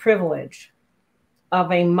the privilege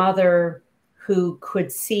of a mother who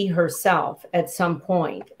could see herself at some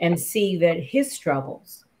point and see that his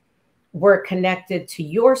struggles were connected to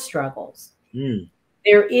your struggles.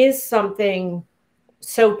 There is something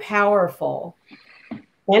so powerful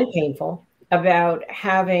and painful about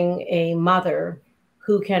having a mother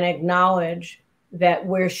who can acknowledge that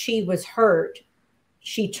where she was hurt,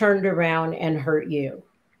 she turned around and hurt you.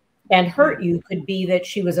 And hurt you could be that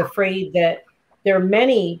she was afraid that there are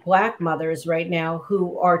many Black mothers right now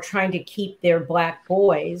who are trying to keep their Black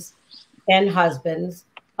boys and husbands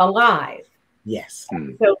alive. Yes.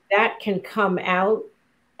 So that can come out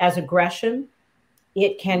as aggression.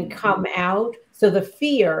 It can come out. So the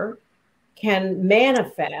fear can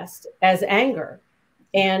manifest as anger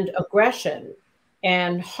and aggression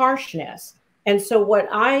and harshness. And so what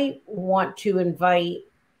I want to invite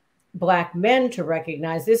Black men to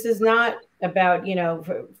recognize, this is not about, you know,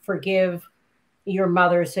 forgive your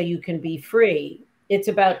mother so you can be free. It's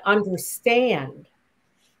about understand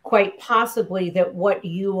quite possibly that what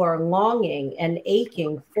you are longing and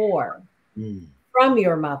aching for from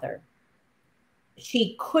your mother,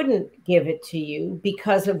 she couldn't give it to you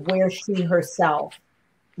because of where she herself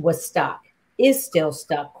was stuck, is still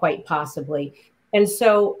stuck quite possibly. And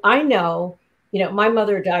so I know, you know, my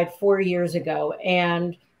mother died 4 years ago,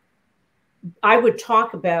 and I would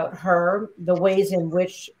talk about her, the ways in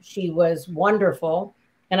which she was wonderful.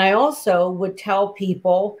 And I also would tell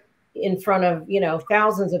people in front of, you know,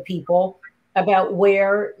 thousands of people about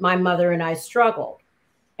where my mother and I struggled.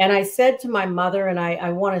 And I said to my mother, and I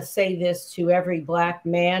want to say this to every Black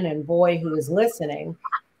man and boy who is listening,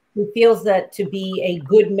 who feels that to be a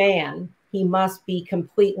good man, he must be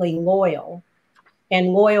completely loyal. And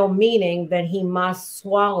loyal meaning that he must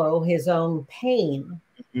swallow his own pain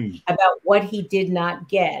about what he did not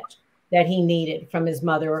get that he needed from his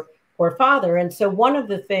mother or father. And so one of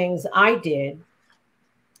the things I did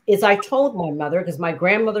is I told my mother, because my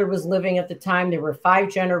grandmother was living at the time, there were 5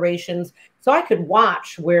 generations, so I could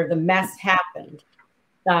watch where the mess happened.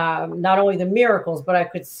 Not only the miracles, but I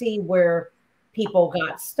could see where people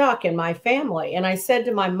got stuck in my family. And I said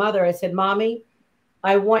to my mother, I said, Mommy,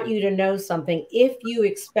 I want you to know something. If you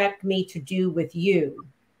expect me to do with you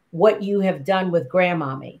what you have done with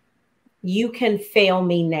Grandmommy, you can fail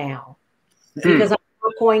me now, because I'm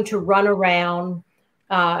not going to run around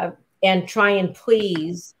and try and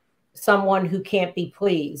please someone who can't be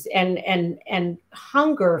pleased, and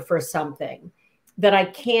hunger for something that I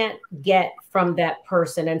can't get from that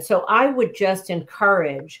person. And so I would just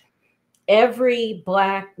encourage every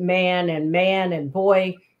Black man and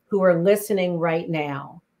boy who are listening right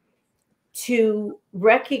now to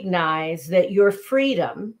recognize that your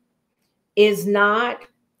freedom is not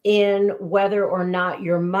in whether or not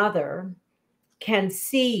your mother can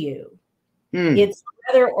see you. It's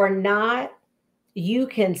whether or not you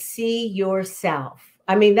can see yourself.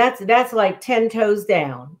 I mean, that's like 10 toes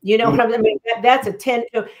down. You know what I mean? That's a 10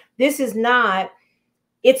 toe. This is not,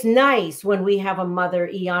 it's nice when we have a mother,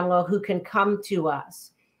 Iyanla, who can come to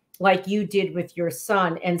us like you did with your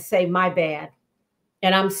son and say, my bad,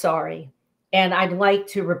 and I'm sorry, and I'd like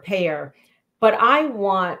to repair. But I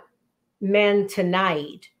want men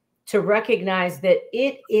tonight to recognize that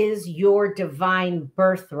it is your divine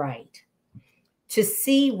birthright to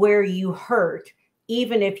see where you hurt,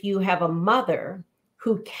 even if you have a mother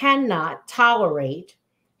who cannot tolerate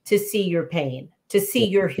to see your pain, to see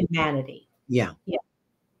your humanity. Yeah.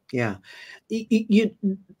 You,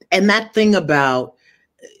 and that thing about,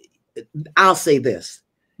 I'll say this.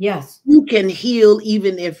 Yes. You can heal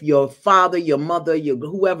even if your father, your mother,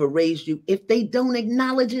 whoever raised you, if they don't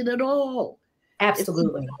acknowledge it at all.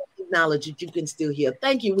 Absolutely. If you don't acknowledge it, you can still heal.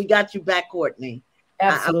 Thank you. We got you back, Courtney.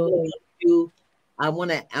 Absolutely. I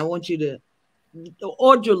want you to,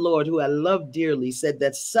 Audre Lorde, who I love dearly, said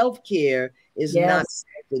that self-care is not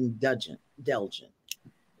self-indulgent.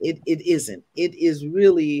 It isn't. It is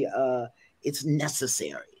really, it's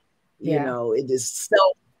necessary. You Yeah. know, it is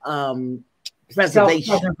self-preservation.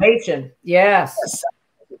 Self-preservation. Yes.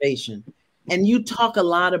 Self-preservation. And you talk a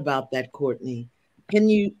lot about that, Courtney. Can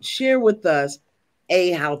you share with us,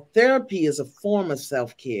 how therapy is a form of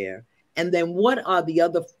self-care, and then what are the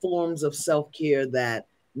other forms of self-care that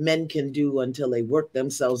men can do until they work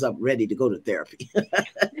themselves up ready to go to therapy? That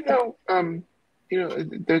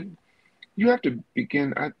you have to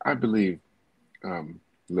begin. I believe,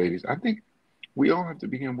 ladies. I think we all have to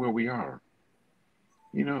begin where we are.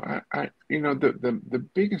 The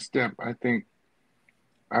biggest step I think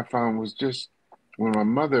I found was just when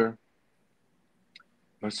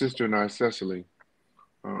my sister and I, Cecily,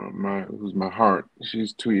 who's my heart.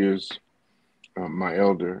 She's 2 years my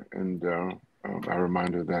elder, and I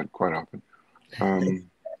remind her of that quite often. Um,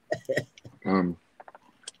 um,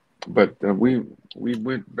 but we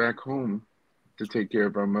went back home to take care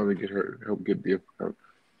of our mother, help get her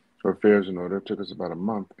affairs in order. It took us about a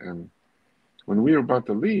month, and when we were about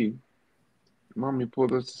to leave, Mommy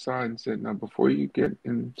pulled us aside and said, "Now, before you get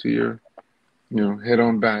into your, head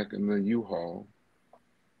on back in the U-Haul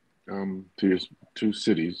to your two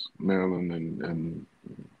cities, Maryland and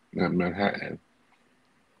Manhattan,"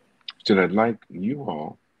 she said, "I'd like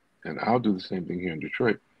U-Haul, and I'll do the same thing here in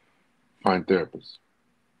Detroit, find therapists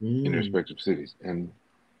in their respective cities." And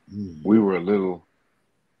we were a little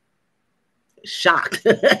shocked.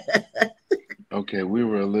 Okay, we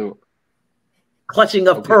were a little clutching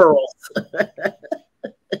of pearls.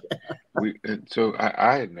 So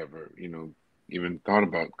I had never, even thought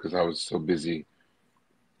about, because I was so busy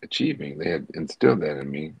achieving. They had instilled that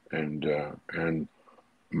in me, and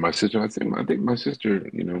my sister. I think my sister,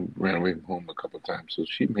 ran away from home a couple of times, so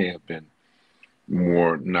she may have been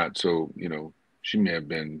more not so. She may have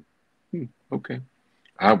been okay.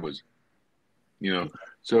 I was,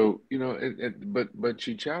 so but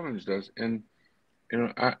she challenged us, and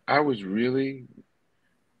I was really.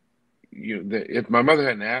 If my mother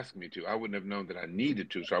hadn't asked me to, I wouldn't have known that I needed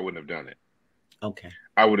to, so I wouldn't have done it. Okay.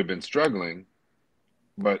 I would have been struggling,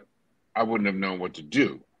 but I wouldn't have known what to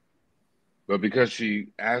do. But because she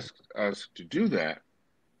asked us to do that,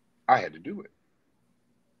 I had to do it.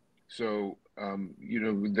 So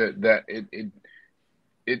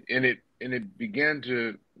it began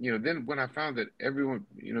to, then when I found that everyone,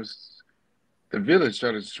 the village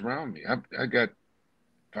started to surround me. I got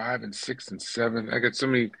 5 and 6 and 7. I got so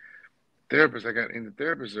many therapists. And the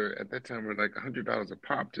therapists at that time were like $100 a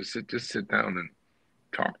pop to sit down and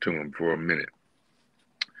talk to them for a minute.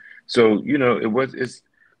 So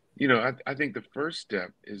I think the first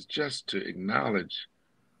step is just to acknowledge,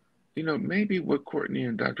 maybe what Courtney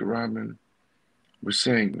and Dr. Rodman were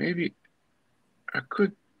saying. Maybe I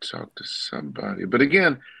could talk to somebody, but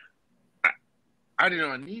again, I didn't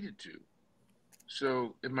know I needed to.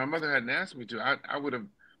 So if my mother hadn't asked me to, I would have,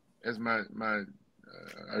 as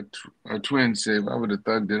our twins say, I would have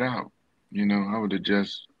thugged it out. I would have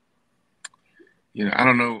just, I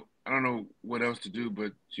don't know what else to do,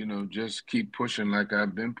 but just keep pushing like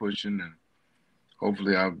I've been pushing, and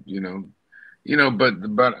hopefully I'll,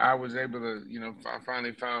 but I was able to, I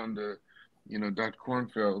finally found, Dr.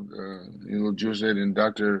 Kornfeld, Jewish lady, and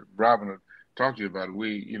Dr. Robin talked to you about it.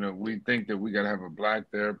 We think that we got to have a black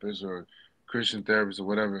therapist or Christian therapist or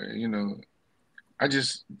whatever.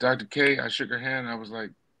 Dr. K, I shook her hand. I was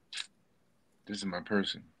like, this is my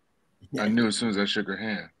person. I knew as soon as I shook her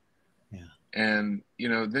hand. Yeah. And,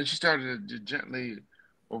 then she started to gently,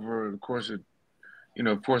 over the course of,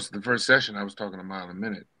 of course, the first session, I was talking a mile a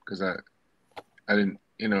minute because I didn't,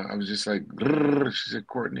 I was just like, grrr. She said,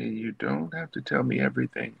 "Courtney, you don't have to tell me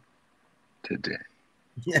everything today."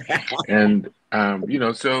 And,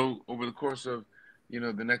 so over the course of,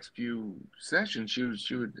 the next few sessions, she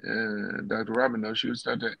would, Dr. Robin, though, she would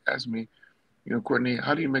start to ask me, "Courtney,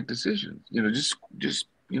 how do you make decisions?" Just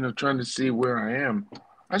trying to see where I am.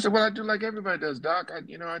 I said, "Well, I do like everybody does, Doc. I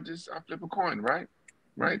flip a coin, right?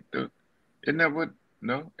 Right? Isn't that what?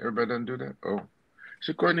 No, everybody doesn't do that. Oh,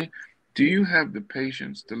 so Courtney, do you have the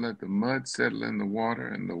patience to let the mud settle in the water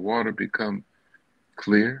and the water become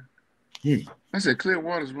clear?" I said, "Clear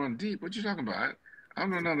waters run deep. What you talking about? I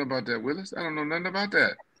don't know nothing about that, Willis. I don't know nothing about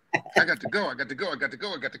that. I got to go. I got to go. I got to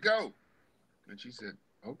go. I got to go." And she said,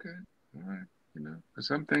 "Okay, all right.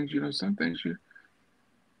 Some things, some things you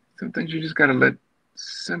just got to let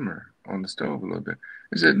simmer on the stove a little bit."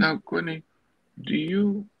 I said, "Now, Courtney,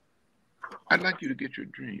 I'd like you to get your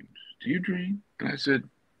dreams. Do you dream?" And I said,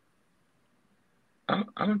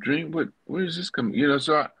 I don't dream. Where is this coming?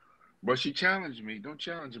 But she challenged me. Don't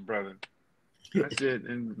challenge a brother. I said,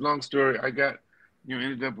 and long story, I got,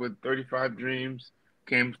 ended up with 35 dreams,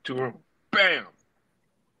 came to her, bam!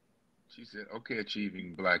 She said, okay,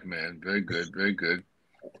 achieving black man. Very good, very good,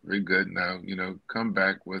 very good. Now, come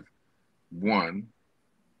back with one,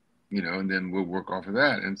 and then we'll work off of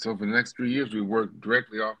that. And so for the next 3 years, we worked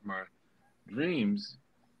directly off my dreams.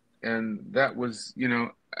 And that was,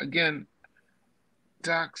 again,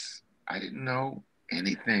 docs, I didn't know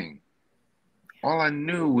anything. All I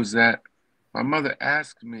knew was that my mother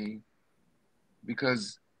asked me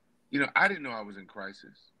because, I didn't know I was in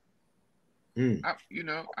crisis.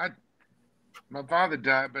 My father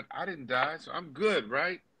died, but I didn't die, so I'm good,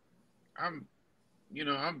 right? I'm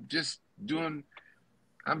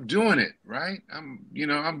doing it, right?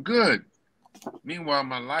 I'm good. Meanwhile,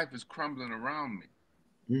 my life is crumbling around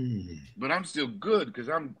me, but I'm still good because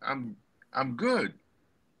I'm good.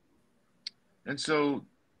 And so,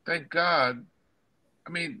 thank God. I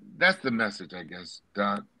mean, that's the message, I guess,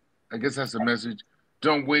 Doc. I guess that's the message.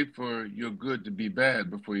 Don't wait for your good to be bad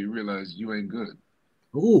before you realize you ain't good.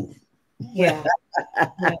 Ooh. Yeah.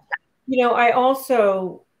 Yeah. I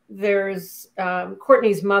also, there's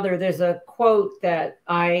Courtney's mother, there's a quote that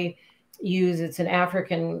I use. It's an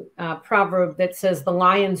African proverb that says, the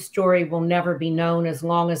lion's story will never be known as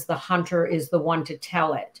long as the hunter is the one to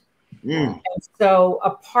tell it. And so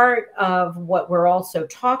a part of what we're also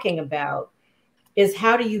talking about is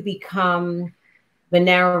how do you become the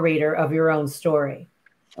narrator of your own story?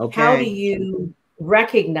 Okay. How do you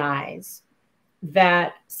recognize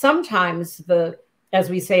that sometimes as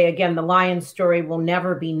we say again, the lion's story will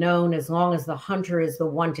never be known as long as the hunter is the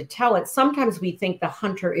one to tell it. Sometimes we think the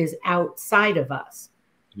hunter is outside of us.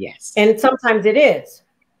 Yes. And sometimes it is.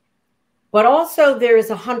 But also there is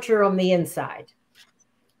a hunter on the inside.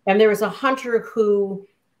 And there is a hunter who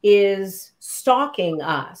is stalking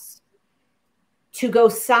us to go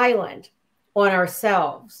silent on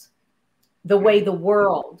ourselves the way the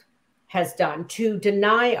world has done, to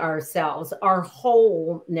deny ourselves our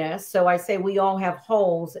wholeness. So I say we all have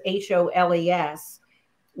holes, H-O-L-E-S,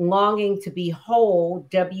 longing to be whole,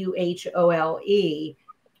 W-H-O-L-E,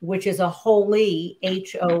 which is a holy,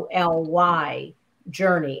 H-O-L-Y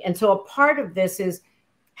journey. And so a part of this is,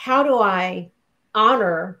 how do I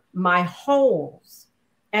honor my holes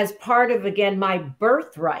as part of, again, my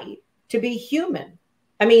birthright to be human?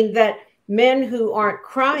 I mean, that men who aren't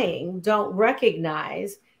crying don't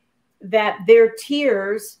recognize that their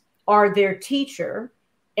tears are their teacher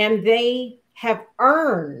and they have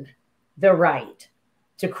earned the right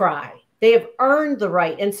to cry. They have earned the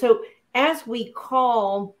right. And so as we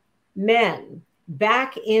call men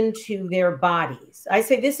back into their bodies, I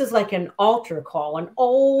say this is like an altar call, an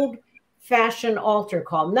old-fashioned altar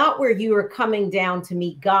call, not where you are coming down to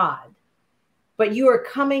meet God, but you are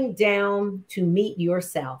coming down to meet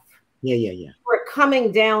yourself. Yeah. We're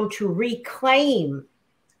coming down to reclaim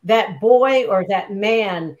that boy or that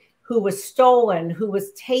man who was stolen, who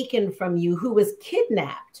was taken from you, who was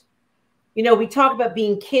kidnapped. We talk about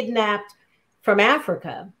being kidnapped from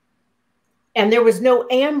Africa, and there was no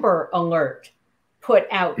Amber Alert put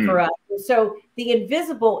out for us. So the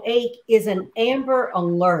invisible ache is an Amber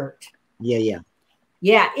Alert. Yeah.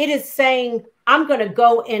 It is saying, I'm going to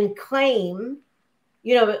go and claim,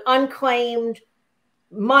 unclaimed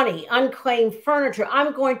money, unclaimed furniture.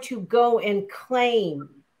 I'm going to go and claim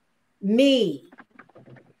me,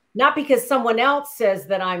 not because someone else says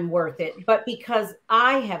that I'm worth it, but because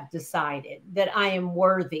I have decided that I am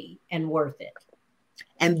worthy and worth it.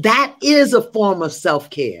 And that is a form of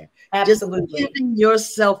self-care. Absolutely. Just giving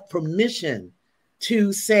yourself permission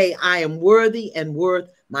to say, I am worthy and worth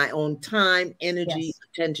my own time, energy,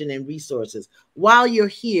 attention, and resources. While you're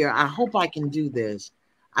here, I hope I can do this.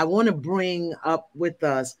 I want to bring up with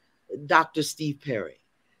us Dr. Steve Perry,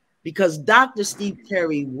 because Dr. Steve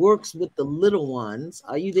Perry works with the little ones.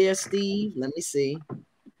 Are you there, Steve? Let me see.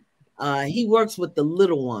 He works with the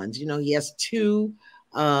little ones. He has 2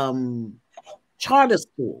 charter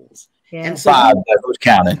schools. Yeah. And so 5, that was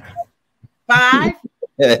counting. 5?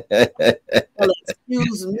 Well,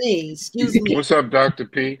 excuse me. What's up, Dr.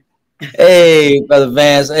 P? Hey, Brother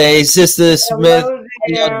Vance. Hey, Sister Smith. How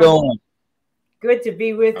y'all doing? Good to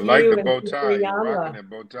be with you. I like the bow tie. You're rocking that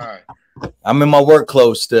bow tie. I'm in my work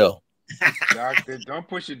clothes still. Doctor, don't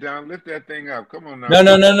push it down. Lift that thing up. Come on now.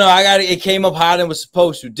 No. I got it. It came up higher than it was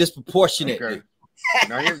supposed to, disproportionately. Okay.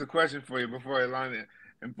 Now here's a question for you before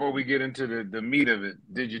we get into the meat of it.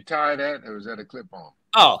 Did you tie that, or was that a clip-on?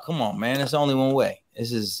 Oh, come on, man. It's only one way.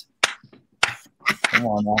 Come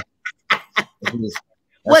on now.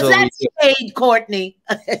 Was that shade, Courtney?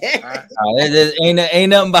 Ain't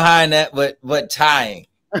nothing behind that but tying.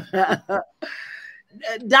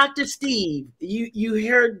 Dr. Steve, you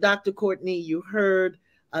heard Dr. Courtney, you heard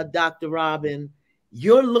Dr. Robin.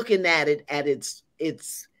 You're looking at it at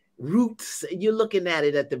its roots. You're looking at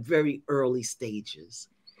it at the very early stages.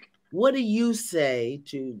 What do you say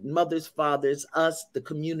to mothers, fathers, us, the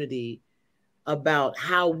community, about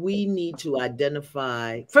how we need to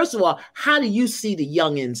identify? First of all, how do you see the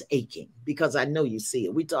youngins aching? Because I know you see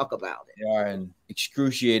it. We talk about it. They are in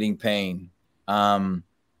excruciating pain.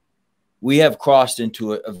 We have crossed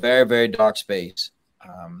into a very, very dark space.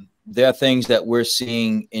 There are things that we're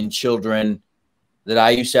seeing in children that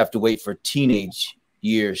I used to have to wait for teenage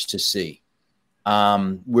years to see.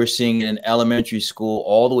 We're seeing it in elementary school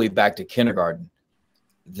all the way back to kindergarten.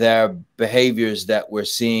 There are behaviors that we're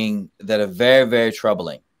seeing that are very, very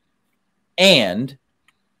troubling. And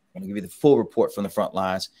I'm going to give you the full report from the front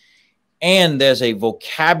lines. And there's a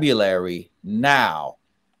vocabulary now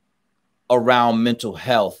around mental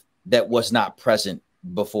health that was not present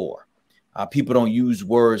before. People don't use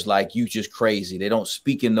words like "you just crazy." They don't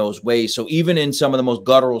speak in those ways. So even in some of the most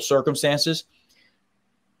guttural circumstances,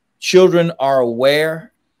 children are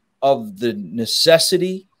aware of the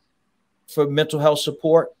necessity for mental health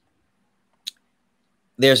support.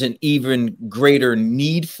 There's an even greater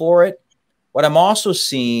need for it. What I'm also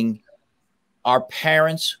seeing are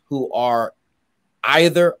parents who are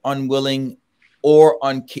either unwilling or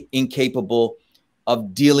incapable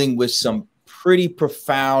of dealing with some pretty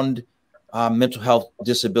profound mental health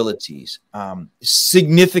disabilities,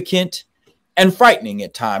 significant and frightening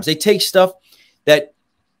at times. They take stuff that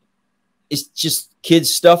is just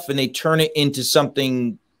kids' stuff and they turn it into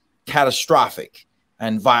something catastrophic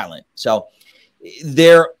and violent. So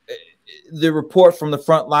the report from the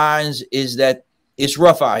front lines is that it's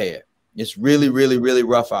rough out here. It's really, really, really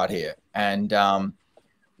rough out here. And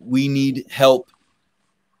we need help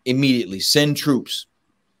immediately. Send troops.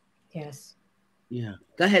 Yes. Yeah.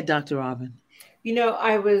 Go ahead, Dr. Robin. You know,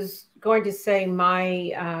 I was going to say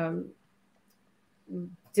my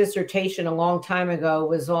dissertation a long time ago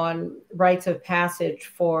was on rites of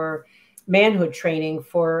passage for manhood training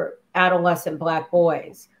for adolescent Black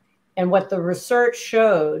boys. And what the research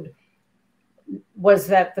showed was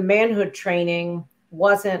that the manhood training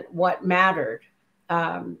wasn't what mattered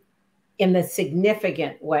in the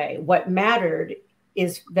significant way. What mattered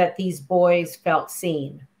is that these boys felt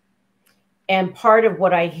seen. And part of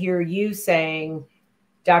what I hear you saying,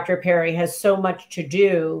 Dr. Perry, has so much to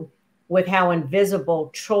do with how invisible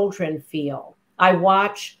children feel. I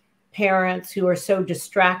watch parents who are so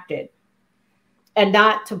distracted, and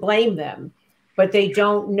not to blame them, but they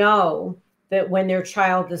don't know that when their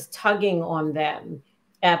child is tugging on them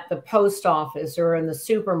at the post office or in the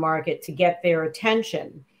supermarket to get their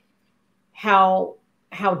attention, how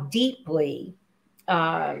deeply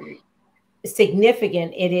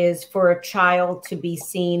significant it is for a child to be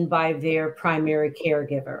seen by their primary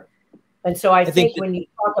caregiver. And so I think when you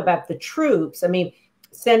talk about the troops, I mean,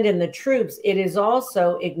 send in the troops, it is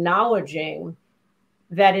also acknowledging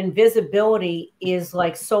that invisibility is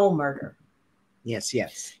like soul murder. Yes,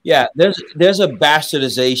 yes. Yeah, there's a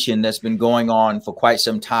bastardization that's been going on for quite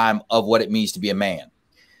some time of what it means to be a man.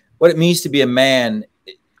 What it means to be a man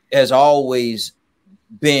has always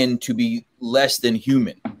been to be less than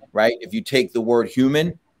human, right? If you take the word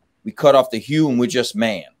human, we cut off the hue and we're just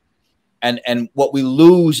man. And what we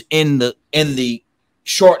lose in the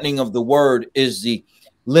shortening of the word is the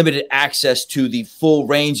limited access to the full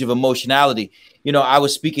range of emotionality. You know, I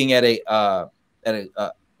was speaking at in an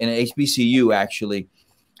HBCU actually,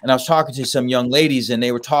 and I was talking to some young ladies, and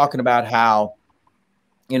they were talking about how,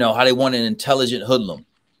 you know, how they want an intelligent hoodlum,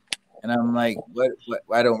 and I'm like, what?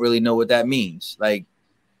 I don't really know what that means. Like,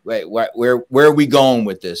 wait, where are we going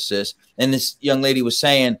with this, sis? And this young lady was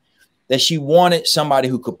saying that she wanted somebody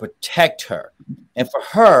who could protect her, and for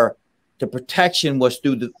her, the protection was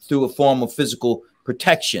through a form of physical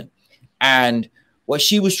protection. And what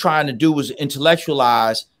she was trying to do was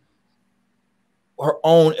intellectualize her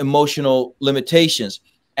own emotional limitations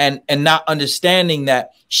and not understanding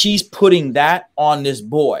that she's putting that on this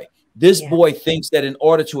boy. This boy thinks that in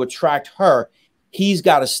order to attract her, he's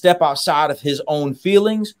got to step outside of his own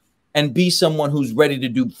feelings and be someone who's ready to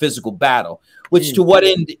do physical battle, which to what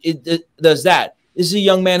end it does that? This is a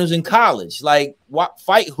young man who's in college. Like, what,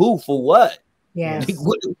 fight who for what? Yes.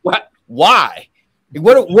 Like, why?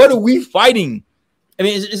 What are we fighting? I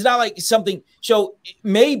mean, it's not like something. So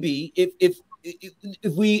maybe if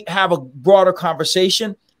we have a broader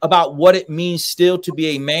conversation about what it means still to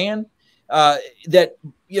be a man, that,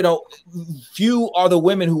 you know, few are the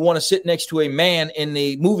women who want to sit next to a man in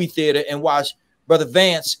the movie theater and watch Brother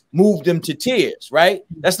Vance move them to tears, right?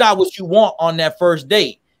 That's not what you want on that first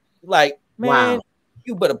date. Like, man,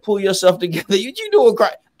 you better pull yourself together. You doing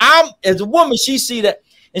cry. As a woman, she see that.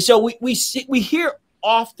 And so we hear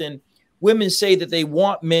often women say that they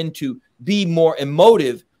want men to be more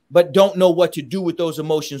emotive, but don't know what to do with those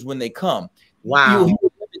emotions when they come. Wow. You hear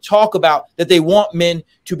women talk about that they want men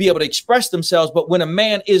to be able to express themselves, but when a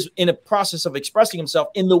man is in a process of expressing himself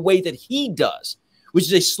in the way that he does, which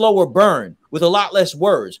is a slower burn with a lot less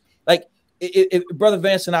words. Like if Brother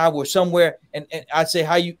Vance and I were somewhere and I'd say,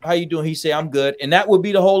 how you doing? He'd say, I'm good. And that would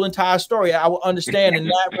be the whole entire story. I would understand in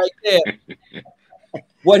that right there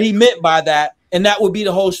what he meant by that. And that would be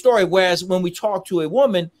the whole story. Whereas when we talk to a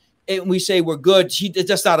woman and we say we're good,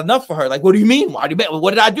 that's not enough for her. Like, what do you mean? Why do you,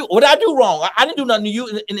 what did I do? What did I do wrong? I didn't do nothing to you.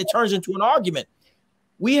 And it turns into an argument.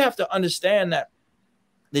 We have to understand that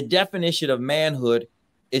the definition of manhood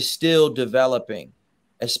is still developing,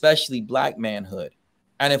 especially Black manhood.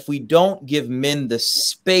 And if we don't give men the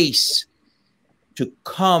space to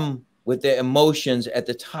come with their emotions at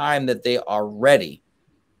the time that they are ready,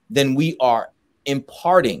 then we are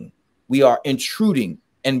imparting, we are intruding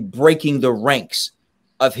and breaking the ranks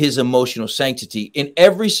of his emotional sanctity. In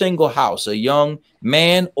every single house, a young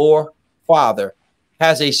man or father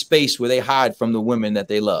has a space where they hide from the women that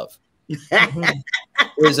they love.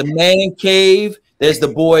 There's a man cave. There's the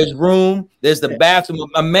boys' room. There's the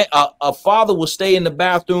bathroom. A father will stay in the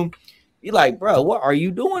bathroom. You're like, bro, what are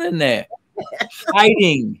you doing in there?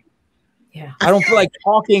 Hiding. Yeah. I don't feel like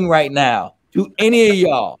talking right now to any of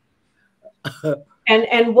y'all.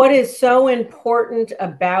 And what is so important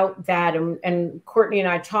about that, and Courtney and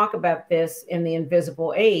I talk about this in The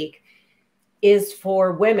Invisible Ache, is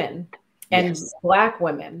for women and Black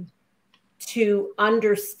women to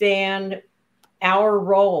understand our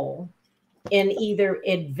role in either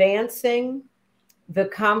advancing the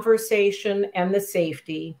conversation and the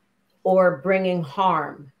safety or bringing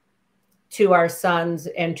harm to our sons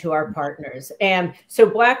and to our partners. And so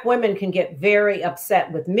Black women can get very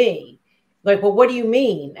upset with me. Like, well, what do you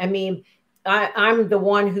mean? I mean, I'm the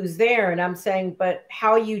one who's there and I'm saying, but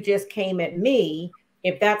how you just came at me,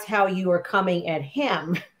 if that's how you are coming at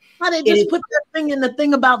him. Why they just put that thing in the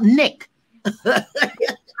thing about Nick?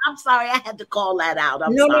 I'm sorry, I had to call that out.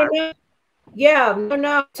 I'm sorry. No. Yeah,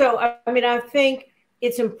 no. So, I mean, I think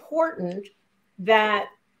it's important that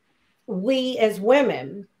we as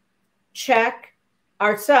women check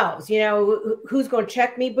ourselves. You know, who's going to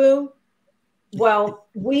check me, boo? Well,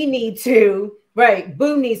 we need to, right?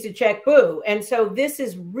 Boo needs to check boo. And so this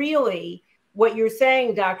is really what you're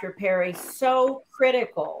saying, Dr. Perry, so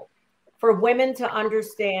critical for women to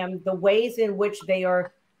understand the ways in which they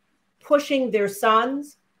are pushing their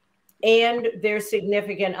sons and their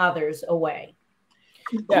significant others away.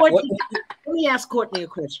 Courtney, let me ask Courtney a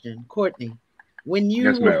question. Courtney, when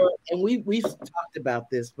you were, and we've talked about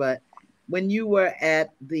this, but when you were in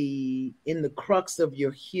the crux of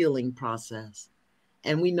your healing process,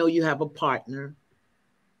 and we know you have a partner,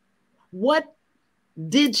 what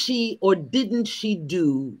did she or didn't she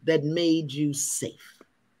do that made you safe?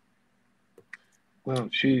 Well,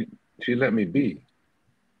 she let me be.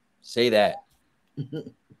 Say that.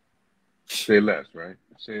 Say less, right?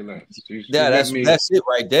 Say less. That's it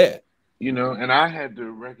right there. You know, and I had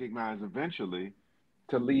to recognize eventually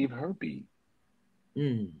to leave her be.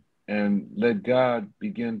 And let God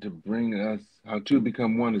begin to bring us, how two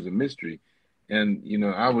become one is a mystery. And, you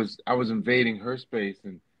know, I was invading her space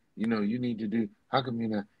and, you know, you need to do, how come you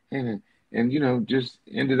not, and you know, just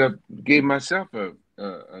ended up, gave myself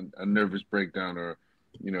a nervous breakdown or,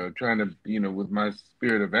 you know, trying to, you know, with my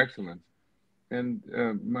spirit of excellence. And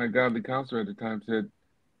my godly counselor at the time said,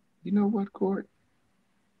 you know what, Court?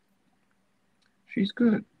 She's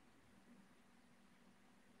good.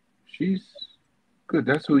 She's good.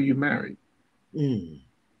 That's who you married.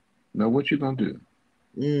 Now what you gonna do?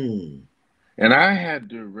 And I had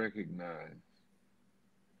to recognize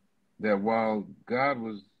that while God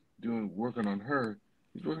was working on her,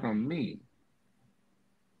 he's working on me.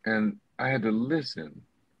 And I had to listen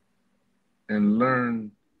and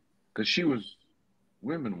learn, because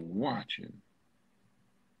women watching.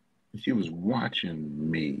 She was watching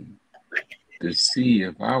me to see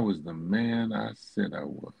if I was the man I said I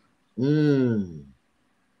was.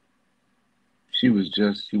 She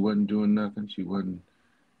wasn't doing nothing. She wasn't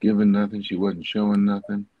giving nothing. She wasn't showing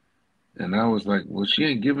nothing. And I was like, well, she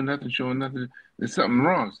ain't giving nothing, showing nothing. There's something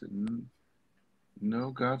wrong. I said, no,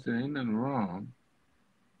 God said, ain't nothing wrong.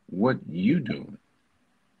 What you doing?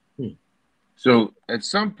 So at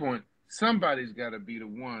some point, somebody's got to be the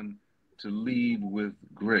one to lead with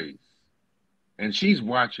grace. And she's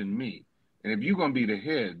watching me. And if you're going to be the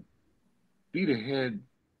head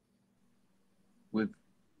with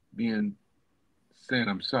saying,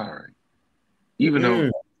 I'm sorry. Even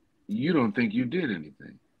though you don't think you did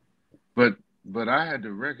anything. But I had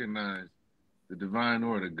to recognize the divine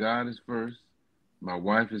order. God is first, my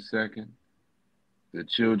wife is second, the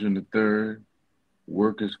children the third,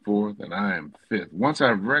 work is fourth, and I am fifth. Once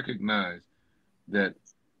I've recognized that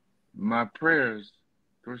my prayers,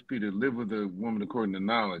 First Peter, live with a woman according to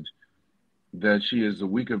knowledge, that she is a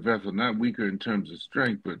weaker vessel, not weaker in terms of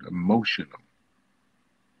strength, but emotional,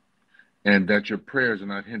 and that your prayers are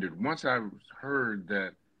not hindered. Once I heard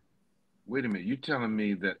that, wait a minute, you're telling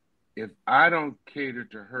me that if I don't cater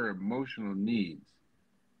to her emotional needs,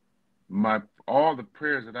 all the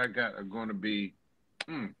prayers that I got are going to be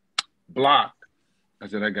blocked. I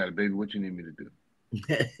said, I got it, baby. What you need me to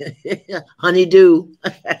do? Honeydew.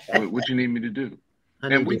 What you need me to do?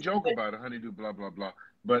 Honeydew. And we joke about it, honeydew, blah, blah, blah.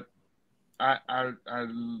 But I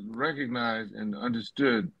recognized and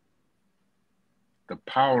understood the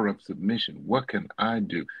power of submission. What can I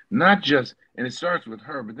do? Not just, and it starts with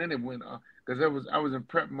her, but then it went on, because I was in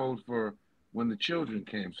prep mode for when the children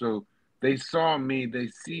came. So they saw me, they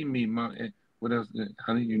see me. What else?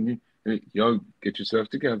 Honey, you need, y'all get yourselves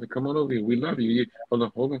together. Come on over here. We love you.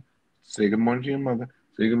 Hold on. Say good morning to your mother.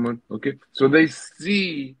 Say good morning. Okay. So they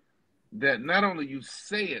see that not only you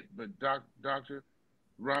say it, but Dr.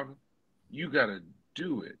 Robin, you got to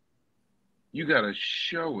do it. You got to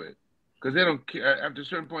show it. Because they don't care. After a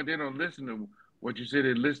certain point, they don't listen to what you say.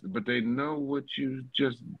 They listen, but they know what you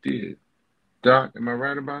just did. Doc, am I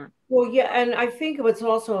right about it? Well, yeah, and I think what's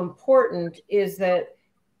also important is that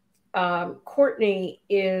Courtney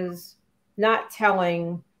is not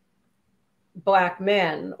telling Black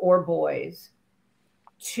men or boys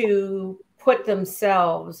to put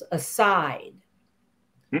themselves aside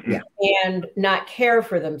and not care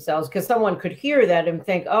for themselves, because someone could hear that and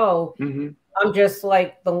think, oh, I'm just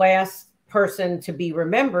like the last person to be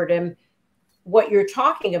remembered. And what you're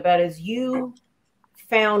talking about is you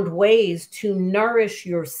found ways to nourish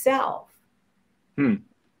yourself.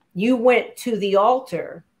 You went to the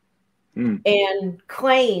altar and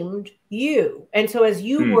claimed you. And so as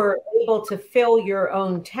you were able to fill your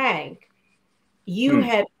own tank, you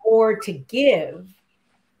had more to give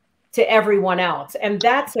to everyone else. And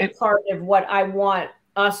that's a part of what I want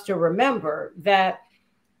us to remember, that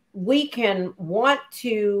we can want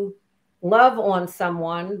to love on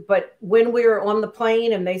someone, but when we're on the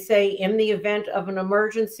plane and they say, in the event of an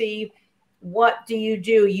emergency, what do?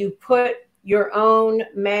 You put your own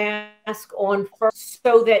mask on first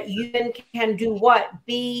so that you then can do what?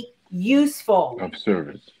 Be useful. Of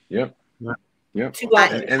service. Yep. I'm a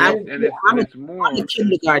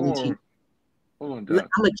kindergarten teacher. I'm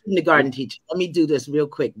a kindergarten teacher. Let me do this real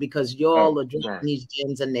quick, because y'all are dropping these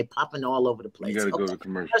gems and they're popping all over the place. You got to go to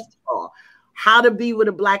commercial. First of all, how to be with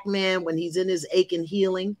a Black man when he's in his ache and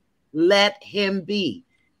healing? Let him be.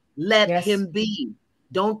 Let him be.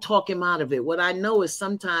 Don't talk him out of it. What I know is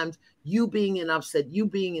sometimes you being in upset, you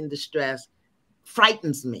being in distress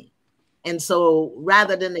frightens me. And so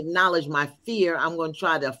rather than acknowledge my fear, I'm going to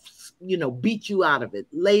try to, beat you out of it.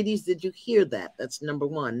 Ladies, did you hear that? That's number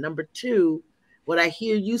one. Number two, what I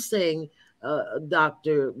hear you saying,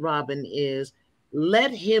 Dr. Robin, is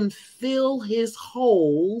let him fill his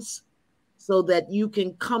holes so that you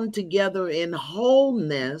can come together in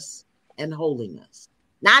wholeness and holiness.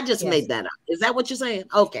 Now, I just made that up. Is that what you're saying?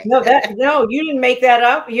 Okay. No, you didn't make that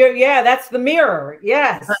up. That's the mirror.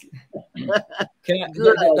 Yes.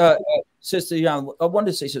 Sister Young, I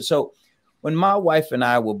wanted to say so. When my wife and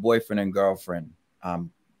I were boyfriend and girlfriend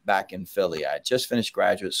back in Philly, I just finished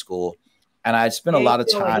graduate school, and I spent a lot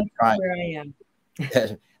of time trying.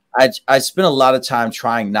 I spent a lot of time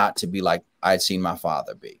trying not to be like I'd seen my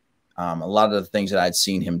father be. A lot of the things that I'd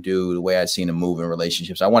seen him do, the way I'd seen him move in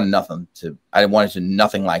relationships, I wanted nothing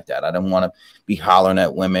like that. I didn't want to be hollering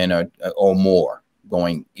at women or more,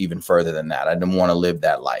 going even further than that. I didn't want to live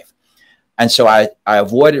that life. And so I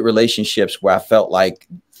avoided relationships where I felt like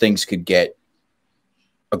things could get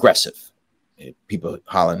aggressive, people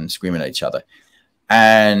hollering and screaming at each other.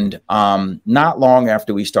 And not long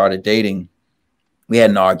after we started dating, we had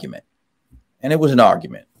an argument. And it was an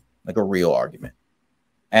argument, like a real argument.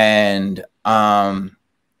 And I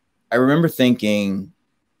remember thinking,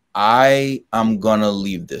 I am going to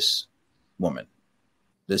leave this woman.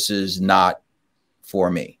 This is not for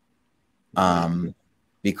me.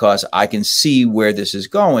 Because I can see where this is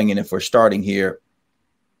going. And if we're starting here,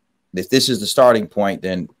 if this is the starting point,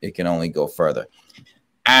 then it can only go further.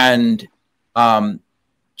 And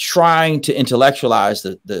trying to intellectualize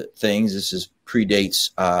the things, this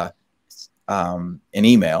predates an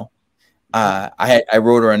email. I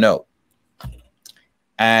wrote her a note.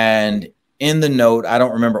 And in the note, I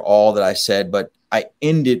don't remember all that I said, but I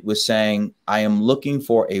ended with saying, I am looking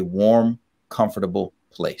for a warm, comfortable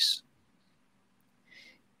place.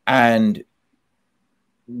 And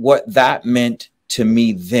what that meant to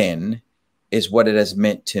me then is what it has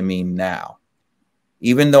meant to me now.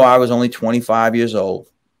 Even though I was only 25 years old,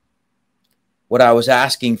 what I was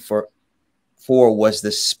asking for was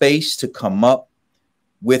the space to come up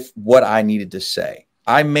with what I needed to say.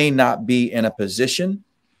 I may not be in a position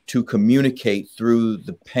to communicate through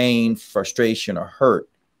the pain, frustration, or hurt.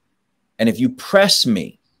 And if you press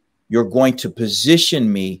me, you're going to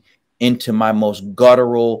position me into my most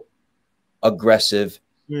guttural, aggressive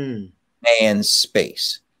man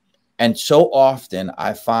space. And so often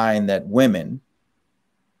I find that women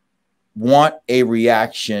want a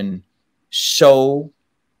reaction so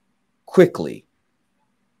quickly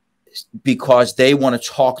because they want to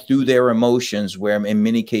talk through their emotions, where in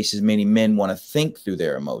many cases, many men want to think through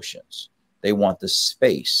their emotions. They want the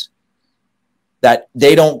space that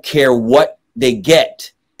they don't care what they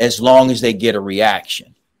get as long as they get a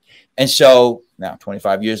reaction. And so now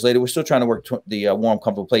 25 years later, we're still trying to work the warm,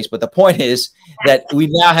 comfortable place. But the point is that we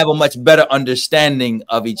now have a much better understanding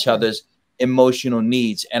of each other's emotional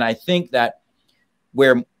needs. And I think that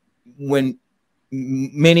when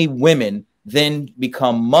many women then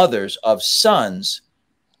become mothers of sons,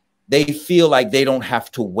 they feel like they don't have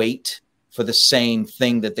to wait for the same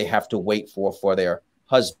thing that they have to wait for their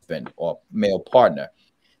husband or male partner,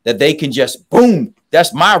 that they can just, boom,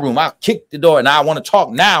 that's my room. I'll kick the door and I want to talk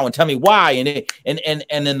now and tell me why. And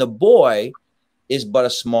then the boy is but a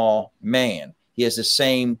small man. He has the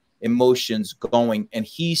same emotions going, and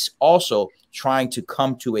he's also trying to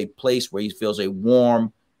come to a place where he feels a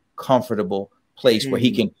warm, comfortable place where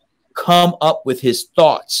he can come up with his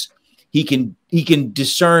thoughts. He can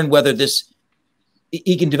discern whether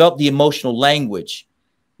he can develop the emotional language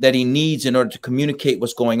that he needs in order to communicate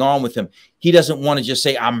what's going on with him. He doesn't want to just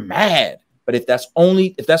say, I'm mad. But if that's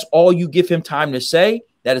all you give him time to say,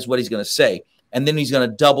 that is what he's going to say. And then he's going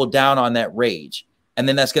to double down on that rage. And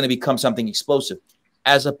then that's going to become something explosive,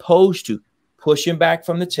 as opposed to pushing back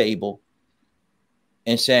from the table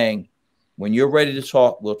and saying, when you're ready to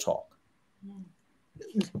talk, we'll talk.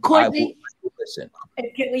 Courtney, listen.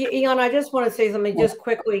 Iyanla, I just want to say something just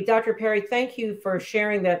quickly. Dr. Perry, thank you for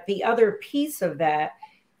sharing that. The other piece of that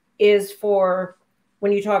is, for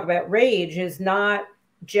when you talk about rage, is not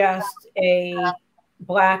just a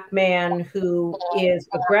Black man who is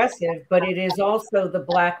aggressive, but it is also the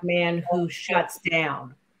Black man who shuts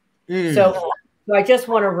down. So I just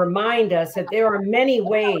want to remind us that there are many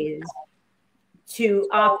ways to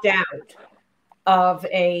opt out of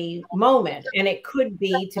a moment, and it could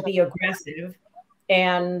be to be aggressive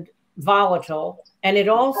and volatile, and it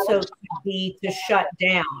also could be to shut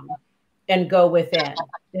down and go within.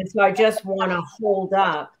 And so I just want to hold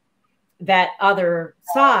up that other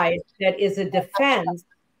side that is a defense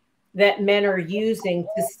that men are using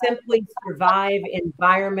to simply survive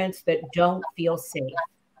environments that don't feel safe.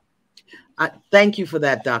 Thank you for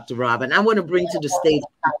that, Dr. Robin. I want to bring to the stage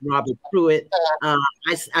Robert Pruitt. I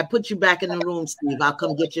put you back in the room, Steve. I'll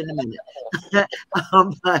come get you in a minute.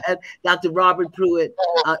 But Dr. Robert Pruitt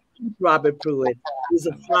is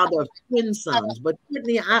a father of twin sons. But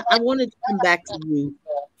Courtney, I wanted to come back to you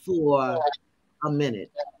for a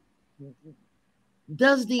minute.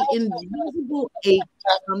 Does the invisible ache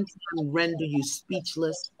sometimes render you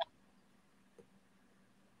speechless?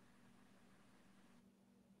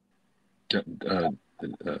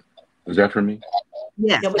 Is that for me?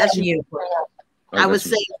 Yes, that's you. I would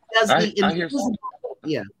say, does the invisible?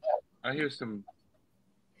 Yeah, I hear some.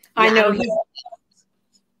 I know.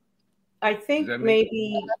 I think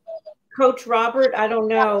maybe Coach Robert. I don't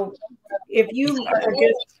know if you are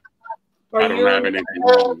just. I don't have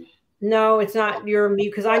anything. No, it's not your mute,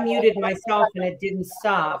 because I muted myself and it didn't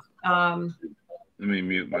stop. Let me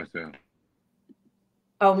mute myself.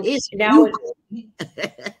 Oh, now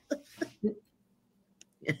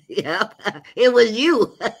yeah, it was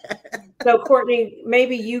you. So Courtney,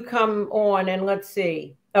 maybe you come on and let's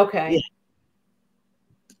see. Okay. Yeah.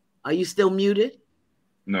 Are you still muted?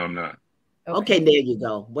 No, I'm not. Okay, there you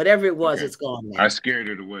go. Whatever it was, It's gone now. I scared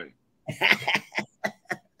it away.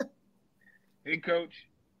 Hey, Coach.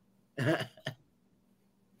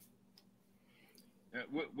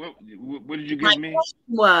 What did you give me? My question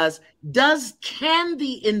was, can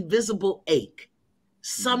the invisible ache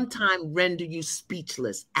sometimes render you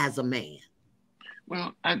speechless as a man?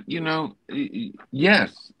 Well,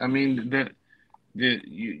 yes. I mean,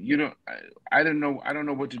 I don't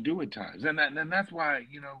know what to do at times, and that's why,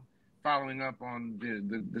 following up on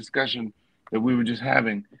the discussion that we were just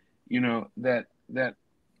having, that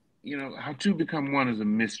how two become one is a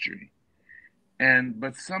mystery,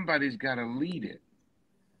 but somebody's got to lead it.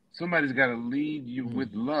 Somebody's got to lead you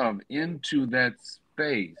with love into that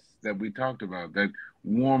space that we talked about, that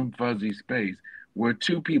warm, fuzzy space where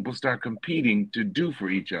two people start competing to do for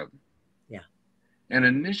each other. Yeah. And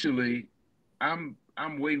initially, I'm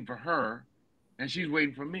waiting for her, and she's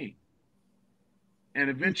waiting for me. And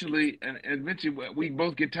eventually we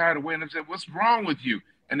both get tired of waiting and say, "What's wrong with you?"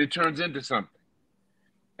 And it turns into something.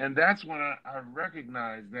 And that's when I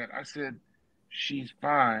recognized that. I said, "She's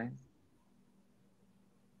fine."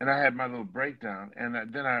 And I had my little breakdown. And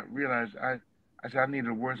then I realized I said I needed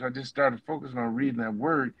a word. So I just started focusing on reading that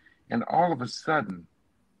word. And all of a sudden,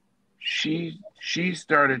 she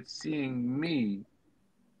started seeing me,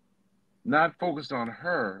 not focused on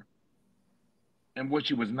her and what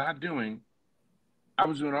she was not doing. I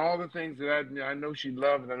was doing all the things that I know she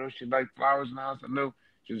loved, and I know she liked flowers in the house. I know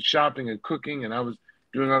she was shopping and cooking, and I was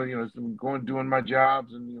doing other, doing my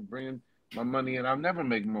jobs and bringing my money in. I'll never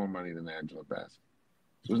make more money than Angela Bassett.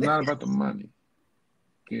 So it's not about the money.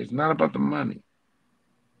 Okay? It's not about the money.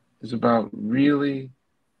 It's about really,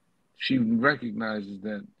 she recognizes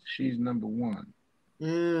that she's number one.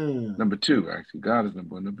 Number two, actually. God is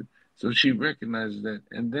number one. So she recognizes that.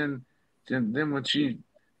 And then when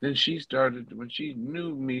she started, when she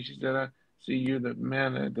knew me, she said, "I see you're the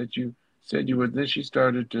man that you said you were." Then she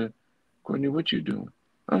started to, "Courtney, what you doing?"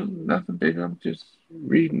 "Oh, nothing, baby. I'm just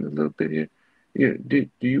reading a little bit here." "Yeah, do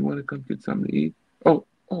you want to come get something to eat?" Oh,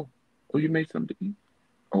 you made something to eat?"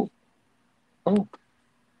 Oh,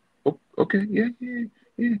 okay, yeah.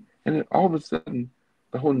 And then all of a sudden,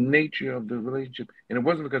 the whole nature of the relationship, and it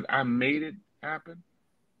wasn't because I made it happen,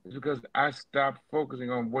 it's because I stopped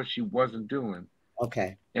focusing on what she wasn't doing.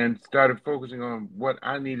 Okay. And started focusing on what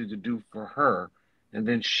I needed to do for her. And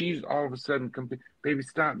then she's all of a sudden, "Baby,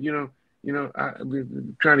 stop, we're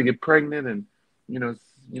trying to get pregnant, and,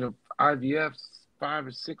 IVF, 5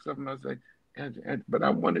 or 6 of them." I was like, "But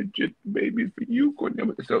I wanted just babies for you,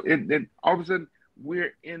 Courtney." So then all of a sudden,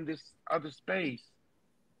 we're in this other space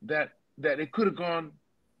that it could have gone,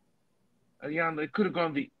 Iyanla, it could have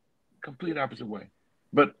gone the complete opposite way.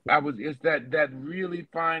 But it's that really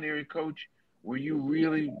fine area, coach, where you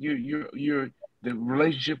really, the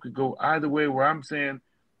relationship could go either way, where I'm saying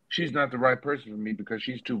she's not the right person for me because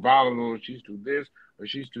she's too volatile, or she's too this, or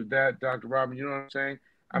she's too that, Dr. Robin, you know what I'm saying?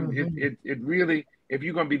 It really, if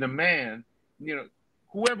you're going to be the man,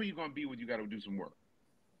 whoever you're going to be with, you got to do some work.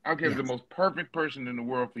 I don't care if the most perfect person in the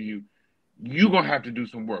world for you, you're going to have to do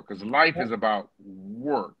some work, because life is about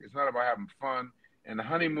work. It's not about having fun. And the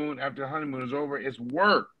honeymoon, after the honeymoon is over, it's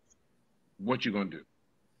work. What you going to do?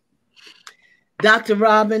 Dr.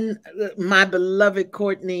 Robin, my beloved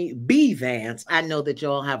Courtney B. Vance, I know that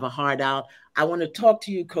y'all have a heart out. I want to talk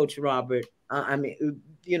to you, Coach Robert.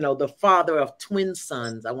 The father of twin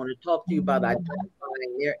sons. I want to talk to you about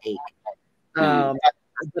identifying their ache.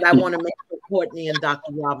 But I want to make sure Courtney and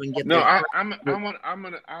Dr. Robin get their I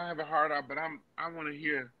have a heart out, but I want to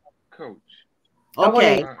hear Coach.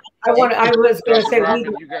 Okay. I was going to say,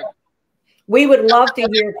 we would love to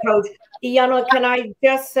hear Coach. Iyanla, can I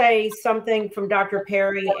just say something from Dr.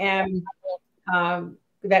 Perry and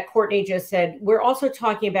that Courtney just said? We're also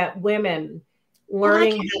talking about women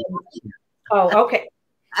learning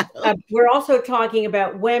we're also talking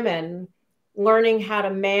about women learning how to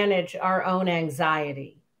manage our own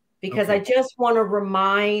anxiety, because I just want to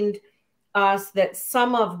remind us that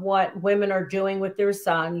some of what women are doing with their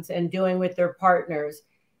sons and doing with their partners,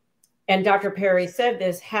 and Dr. Perry said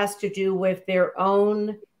this, has to do with their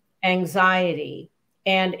own anxiety.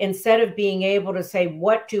 And instead of being able to say,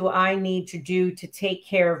 what do I need to do to take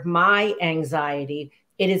care of my anxiety?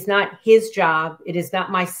 It is not his job. It is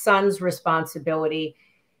not my son's responsibility.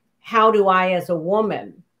 How do I, as a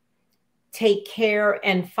woman, take care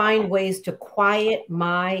and find ways to quiet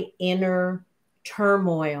my inner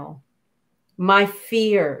turmoil, my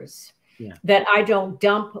fears, that I don't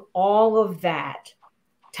dump all of that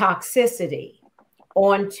toxicity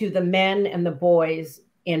onto the men and the boys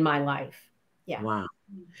in my life. Yeah. Wow.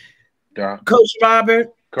 Coach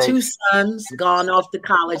Robert, 2 sons gone off to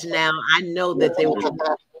college now. I know that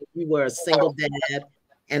you were a single dad,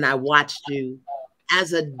 and I watched you.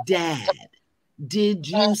 As a dad, did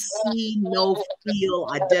you see, know, feel,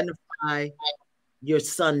 identify your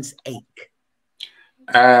son's ache?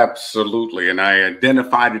 Absolutely. And I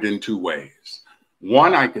identified it in 2 ways.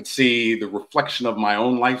 One, I could see the reflection of my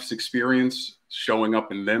own life's experience showing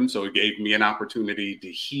up in them. So it gave me an opportunity to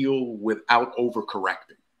heal without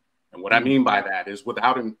overcorrecting. And what I mean by that is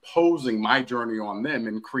without imposing my journey on them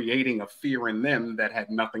and creating a fear in them that had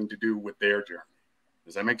nothing to do with their journey.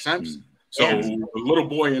 Does that make sense? So the little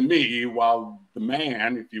boy in me, while the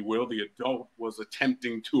man, if you will, the adult, was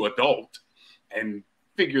attempting to adult and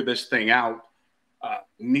figure this thing out,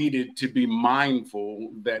 needed to be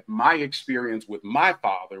mindful that my experience with my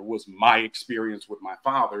father was my experience with my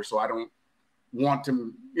father. So I don't want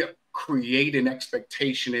to create an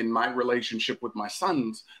expectation in my relationship with my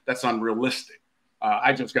sons that's unrealistic.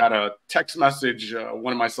 I just got a text message.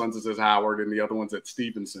 One of my sons is at Howard and the other one's at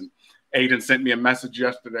Stevenson. Aiden sent me a message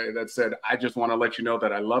yesterday that said, I just want to let you know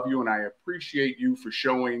that I love you and I appreciate you for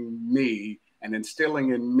showing me and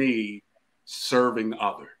instilling in me serving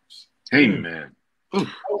others. Amen.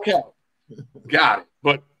 Okay, got it.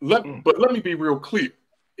 But let me be real clear.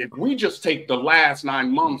 If we just take the last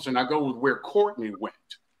 9 months and I go with where Courtney went,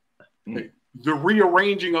 the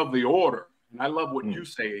rearranging of the order, and I love what you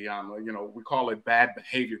say, Iyanla, we call it bad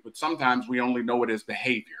behavior, but sometimes we only know it as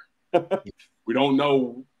behavior. We don't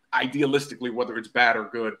know idealistically whether it's bad or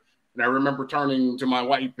good. And I remember turning to my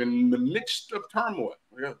wife in the midst of turmoil,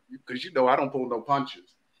 because I don't pull no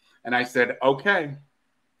punches. And I said, okay,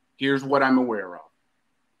 here's what I'm aware of.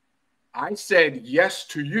 I said yes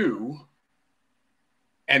to you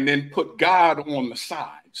and then put God on the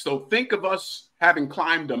side. So think of us having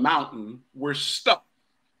climbed a mountain. We're stuck.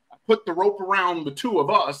 I put the rope around the two of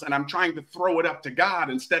us and I'm trying to throw it up to God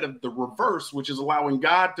instead of the reverse, which is allowing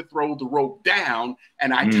God to throw the rope down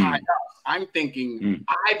and I tie us. I'm thinking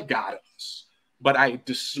I've got us, but I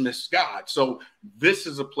dismiss God. So this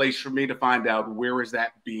is a place for me to find out, where is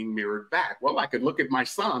that being mirrored back? Well, I could look at my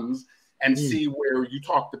sons and see where you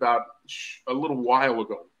talked about a little while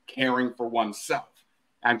ago, caring for oneself.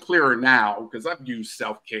 I'm clearer now because I've used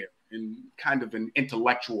self-care in kind of an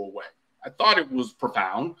intellectual way. I thought it was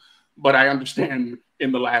profound, but I understand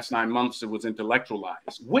in the last 9 months it was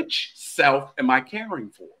intellectualized. Which self am I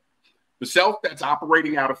caring for? The self that's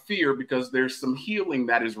operating out of fear because there's some healing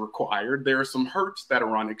that is required. There are some hurts that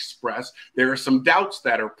are unexpressed. There are some doubts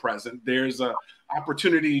that are present. There's an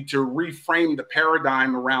opportunity to reframe the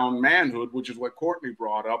paradigm around manhood, which is what Courtney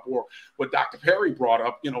brought up, or what Dr. Perry brought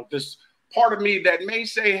up. This part of me that may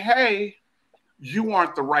say, hey, you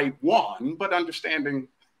aren't the right one, but understanding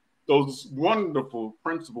those wonderful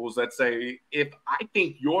principles that say, if I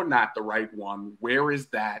think you're not the right one, where is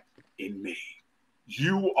that in me?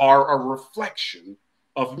 You are a reflection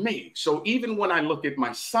of me. So even when I look at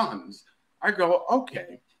my sons, I go,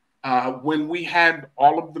 okay, when we had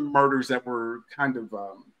all of the murders that were kind of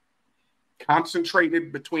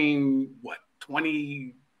concentrated between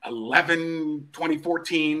 2011,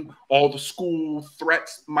 2014, all the school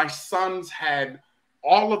threats, my sons had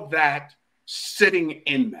all of that sitting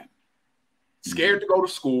in them. Scared to go to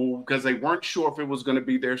school because they weren't sure if it was going to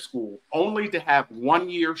be their school, only to have 1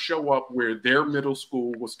 year show up where their middle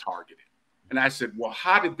school was targeted. And I said, well,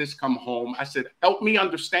 how did this come home? I said, help me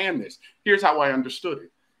understand this. Here's how I understood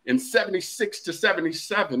it. In 76 to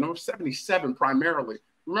 77, or 77 primarily,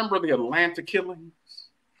 remember the Atlanta killings?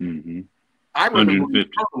 I remember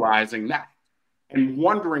realizing that and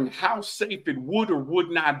wondering how safe it would or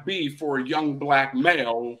would not be for a young Black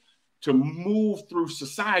male to move through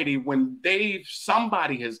society when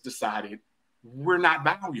somebody has decided we're not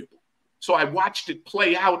valuable. So I watched it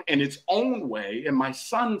play out in its own way in my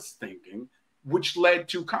son's thinking, which led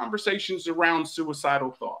to conversations around suicidal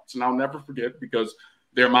thoughts. And I'll never forget, because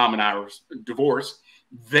their mom and I were divorced,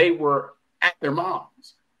 they were at their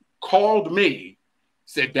mom's, called me,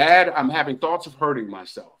 said, Dad, I'm having thoughts of hurting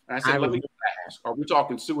myself. And I said, let me ask, are we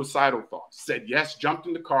talking suicidal thoughts? Said, yes, jumped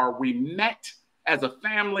in the car. We met as a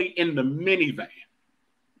family in the minivan.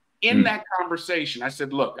 In that conversation, I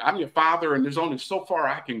said, look, I'm your father, and there's only so far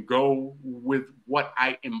I can go with what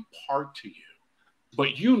I impart to you. But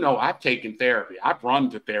I've taken therapy. I've run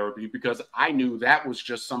to therapy because I knew that was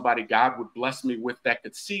just somebody God would bless me with that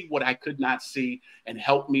could see what I could not see and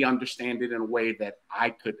help me understand it in a way that I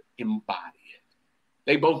could embody it.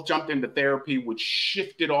 They both jumped into therapy, which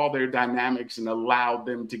shifted all their dynamics and allowed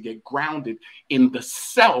them to get grounded in the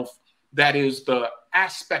self that is the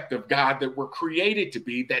aspect of God that we're created to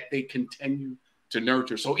be, that they continue to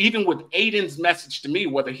nurture. So even with Aiden's message to me,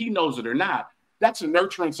 whether he knows it or not, that's a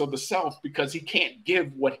nurturance of the self because he can't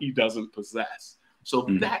give what he doesn't possess. So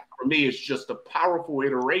that for me is just a powerful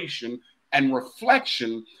iteration and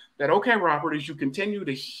reflection that, okay, Robert, as you continue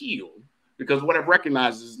to heal, because what I've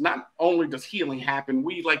recognized is not only does healing happen,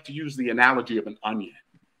 we like to use the analogy of an onion.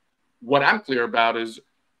 What I'm clear about is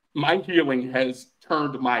my healing has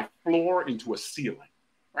turned my floor into a ceiling,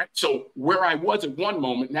 right? So where I was at one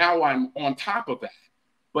moment, now I'm on top of that.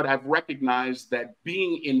 But I've recognized that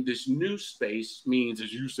being in this new space means,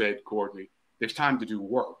 as you said, Courtney, there's time to do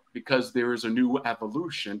work because there is a new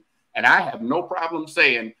evolution. And I have no problem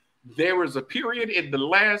saying there was a period in the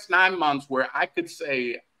last 9 months where I could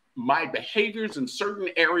say my behaviors in certain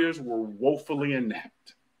areas were woefully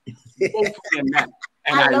inept. woefully in that.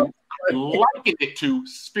 And I liken it to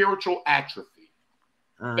spiritual atrophy.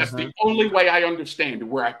 That's the only way I understand it,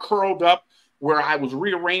 where I curled up, where I was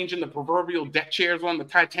rearranging the proverbial deck chairs on the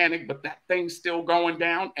Titanic, but that thing's still going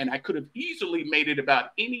down. And I could have easily made it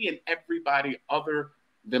about any and everybody other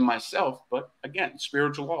than myself. But again,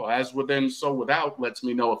 spiritual law, as within, so without, lets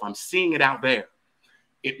me know if I'm seeing it out there,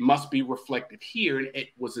 it must be reflected here. And it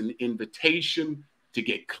was an invitation to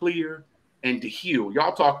get clear and to heal.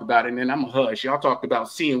 Y'all talked about it, and then I'm a hush. Y'all talked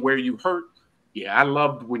about seeing where you hurt. Yeah, I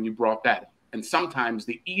loved when you brought that up. And sometimes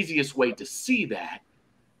the easiest way to see that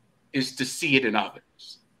is to see it in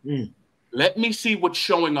others. Let me see what's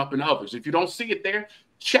showing up in others. If you don't see it there,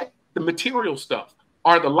 check the material stuff.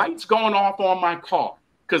 Are the lights going off on my car?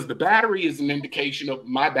 Because the battery is an indication of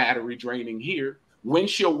my battery draining here.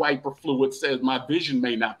 Windshield wiper fluid says my vision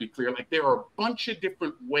may not be clear. Like, there are a bunch of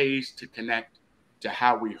different ways to connect to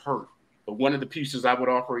how we hurt. But one of the pieces I would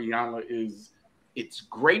offer, Iyanla, is it's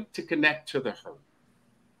great to connect to the hurt.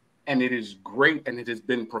 And it is great, and it has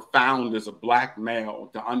been profound as a Black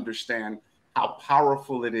male to understand how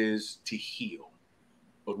powerful it is to heal.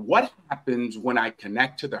 But what happens when I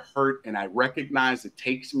connect to the hurt and I recognize it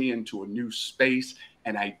takes me into a new space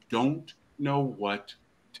and I don't know what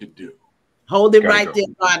to do? Hold it right there,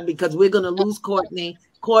 God, because we're going to lose Courtney.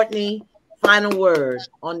 Courtney, final word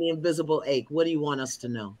on the invisible ache. What do you want us to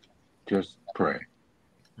know? Just pray.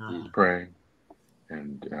 Pray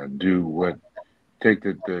and do what. Take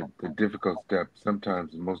the difficult step.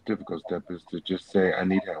 Sometimes the most difficult step is to just say, I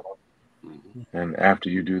need help. And after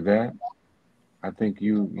you do that, I think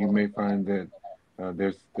you may find that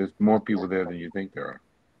there's more people there than you think there are.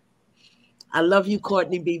 I love you,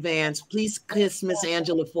 Courtney B. Vance. Please kiss Miss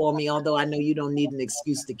Angela for me, although I know you don't need an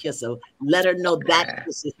excuse to kiss her. Let her know that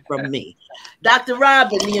kiss is from me. Dr.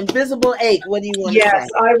 Robin, the invisible ache, what do you want to say? Yes,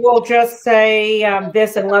 I will just say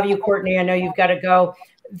this, and love you, Courtney. I know you've got to go.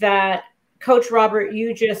 That Coach Robert,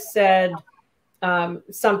 you just said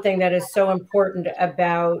something that is so important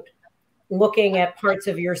about looking at parts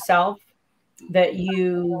of yourself that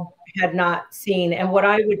you had not seen. And what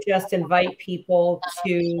I would just invite people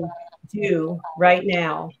to do right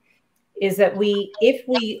now is that if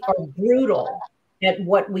we are brutal at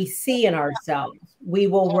what we see in ourselves, we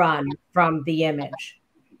will run from the image.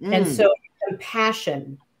 And so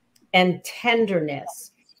compassion and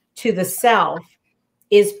tenderness to the self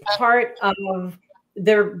is part of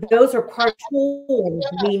those are part tools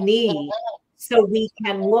we need so we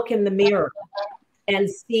can look in the mirror and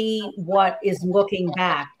see what is looking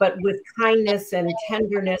back, but with kindness and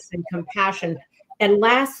tenderness and compassion. And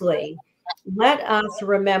lastly, let us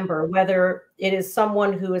remember, whether it is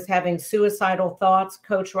someone who is having suicidal thoughts,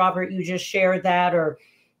 Coach Robert, you just shared that,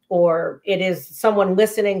 or it is someone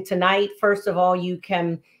listening tonight. First of all, you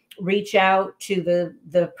can reach out to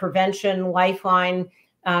the Prevention Lifeline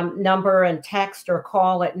number and text or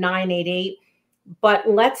call at 988. But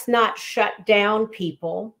let's not shut down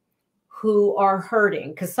people who are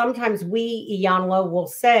hurting, because sometimes we, Iyanla, will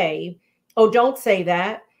say, oh, don't say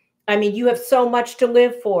that. I mean, you have so much to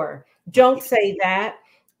live for. Don't say that.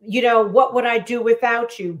 You know, what would I do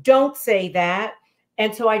without you? Don't say that.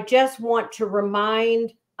 And so I just want to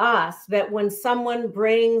remind us that when someone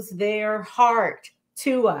brings their heart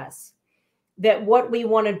to us, that what we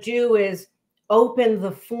want to do is open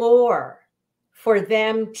the floor for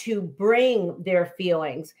them to bring their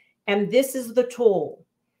feelings. And this is the tool.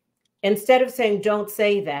 Instead of saying, don't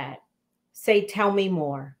say that, say, tell me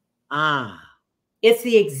more. It's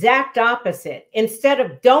the exact opposite. Instead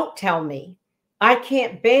of don't tell me, I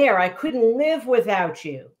can't bear, I couldn't live without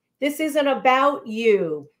you. This isn't about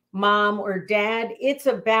you, mom or dad. It's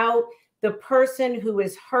about the person who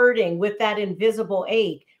is hurting with that invisible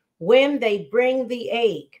ache. When they bring the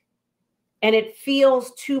ache and it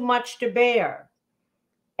feels too much to bear,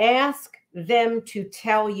 ask them to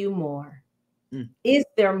tell you more. Is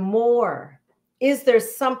there more? Is there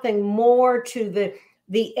something more to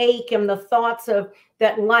the ache and the thoughts of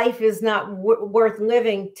that life is not worth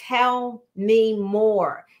living? Tell me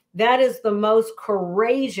more. That is the most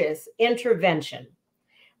courageous intervention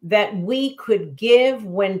that we could give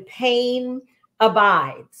when pain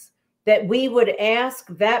abides, that we would ask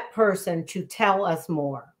that person to tell us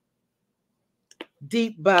more.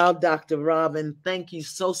 Deep bow, Dr. Robin. Thank you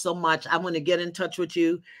so much. I want to get in touch with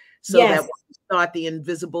you so that when we start the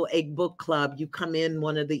Invisible Ache Book Club, you come in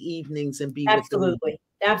one of the evenings and be with them.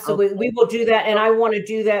 Absolutely. Okay. We will do that. And I want to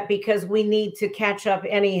do that because we need to catch up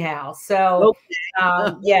anyhow. So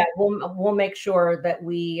yeah, we'll make sure that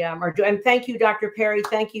we are doing. And thank you, Dr. Perry.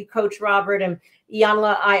 Thank you, Coach Robert. And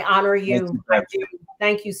Iyanla, I honor you. I do.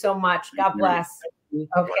 Thank you so much. God bless.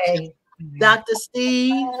 Okay. Dr.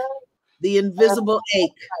 Steve, the invisible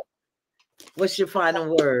ache. What's your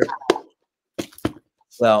final word?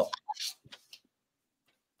 Well,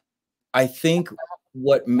 I think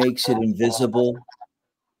what makes it invisible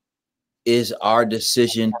is our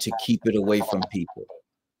decision to keep it away from people.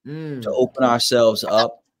 To open ourselves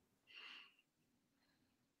up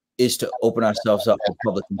is to open ourselves up for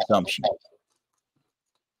public consumption,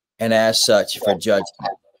 and as such for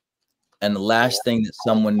judgment. And the last thing that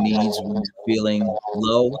someone needs when feeling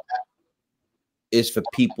low is for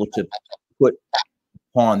people to put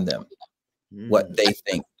upon them what they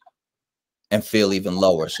think and feel even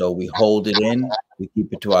lower. So we hold it in, we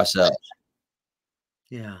keep it to ourselves.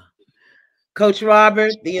 Yeah. Coach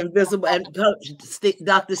Robert, the invisible, and Coach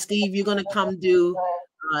Dr. Steve, you're going to come do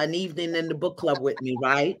an evening in the book club with me,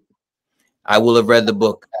 right? I will have read the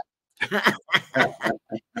book. You're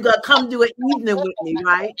going to come do an evening with me,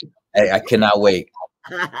 right? I cannot wait.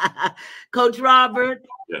 Coach Robert,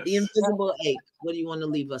 Yes. the invisible ache. What do you want to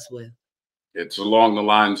leave us with? It's along the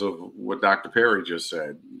lines of what Dr. Perry just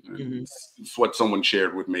said. It's what someone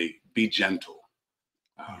shared with me. Be gentle.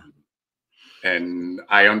 And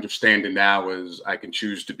I understand it now as I can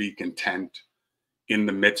choose to be content in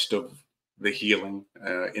the midst of the healing,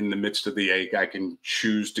 in the midst of the ache. I can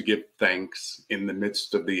choose to give thanks in the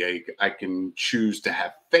midst of the ache. I can choose to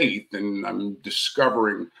have faith. And I'm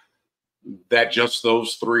discovering that just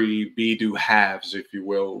those three be-do halves, if you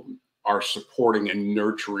will, are supporting and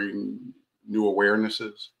nurturing new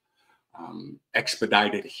awarenesses,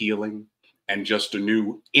 expedited healing, and just a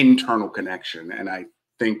new internal connection. And I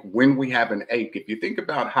think when we have an ache, if you think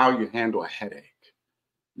about how you handle a headache,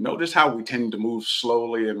 notice how we tend to move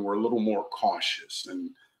slowly and we're a little more cautious,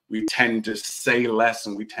 and we tend to say less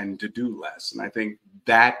and we tend to do less. And I think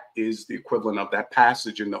that is the equivalent of that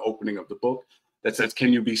passage in the opening of the book that says,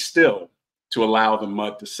 can you be still to allow the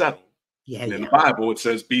mud to settle? And in the Bible, it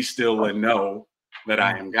says, be still and know that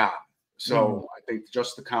I am God. So I think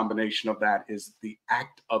just the combination of that is the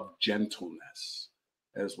act of gentleness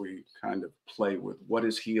as we kind of play with what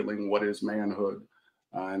is healing, what is manhood.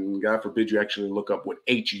 And God forbid you actually look up what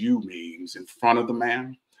HU means in front of the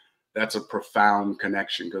man. That's a profound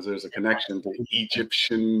connection, because there's a connection to the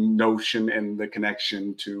Egyptian notion and the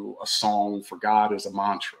connection to a song for God as a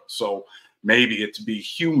mantra. So maybe it's be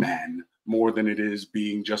human more than it is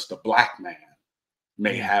being just a black man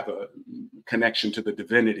may have a connection to the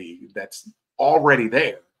divinity that's already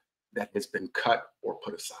there that has been cut or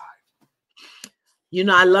put aside. You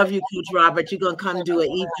know, I love you, Coach Robert. You're going to come do an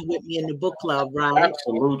evening with me in the book club, right?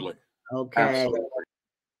 Absolutely. Okay. Absolutely.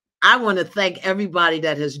 I want to thank everybody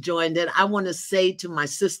that has joined in. I want to say to my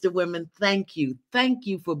sister women, thank you. Thank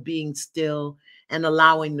you for being still and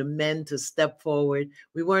allowing the men to step forward.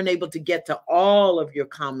 We weren't able to get to all of your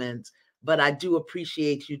comments, but I do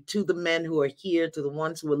appreciate you. To the men who are here, to the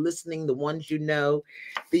ones who are listening, the ones you know,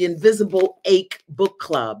 the Invisible Ache Book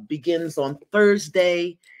Club begins on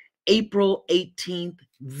Thursday, April 18th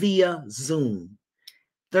via Zoom.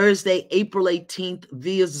 Thursday, April 18th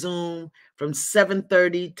via Zoom from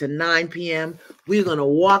 7:30 to 9 p.m. We're going to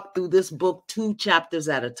walk through this book 2 chapters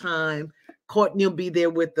at a time. Courtney will be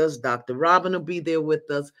there with us. Dr. Robin will be there with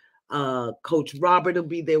us. Coach Robert will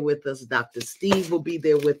be there with us. Dr. Steve will be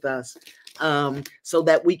there with us, so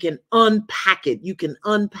that we can unpack it. You can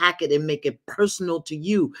unpack it and make it personal to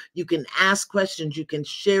you. You can ask questions. You can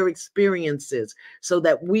share experiences so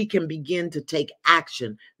that we can begin to take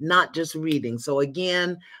action, not just reading. So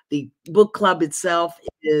again, the book club itself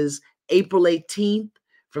is April 18th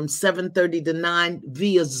from 7:30 to 9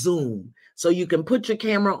 via Zoom. So you can put your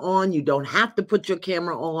camera on. You don't have to put your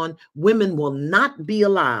camera on. Women will not be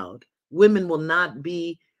allowed. Women will not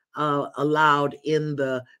be allowed in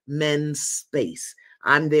the men's space.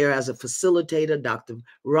 I'm there as a facilitator. Dr.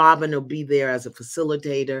 Robin will be there as a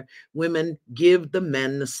facilitator. Women, give the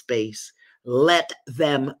men the space. Let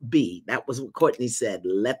them be. That was what Courtney said.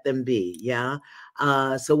 Let them be. Yeah.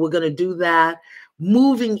 So we're going to do that.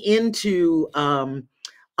 Moving into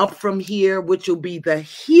Up From Here, which will be the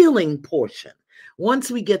healing portion. Once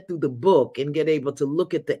we get through the book and get able to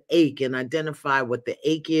look at the ache and identify what the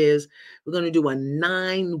ache is, we're going to do a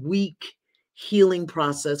 9-week healing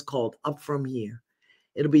process called Up From Here.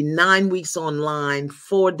 It'll be 9 weeks online,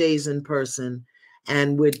 4 days in person,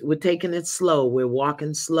 and we're taking it slow. We're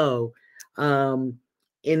walking slow.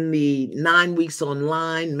 In the 9 weeks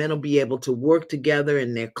online, men will be able to work together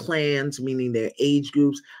in their clans, meaning their age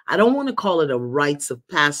groups. I don't want to call it a rites of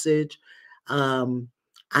passage.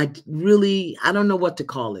 I don't know what to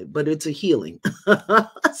call it, but it's a healing.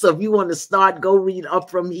 So if you want to start, go read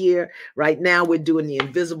Up From Here. Right now, we're doing the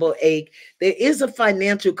invisible ache. There is a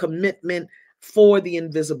financial commitment for the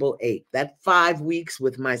invisible ache. That 5 weeks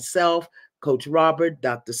with myself, Coach Robert,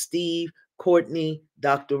 Dr. Steve, Courtney,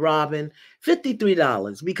 Dr. Robin,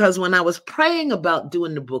 $53. Because when I was praying about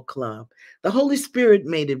doing the book club, the Holy Spirit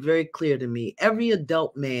made it very clear to me, every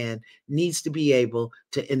adult man needs to be able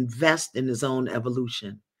to invest in his own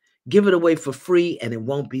evolution. Give it away for free and it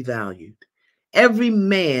won't be valued. Every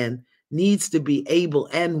man needs to be able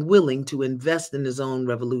and willing to invest in his own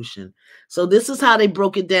revolution. So this is how they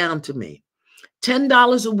broke it down to me.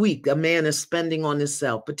 $10 a week a man is spending on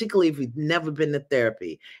himself, particularly if he's never been to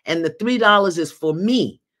therapy. And the $3 is for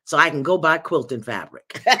me, so I can go buy quilting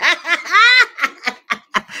fabric.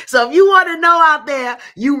 So if you want to know out there,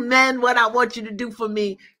 you men, what I want you to do for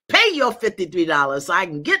me, pay your $53 so I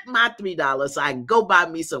can get my $3 so I can go buy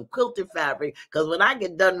me some quilted fabric, because when I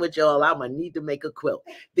get done with y'all, I'm going to need to make a quilt.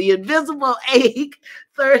 The Invisible Ache,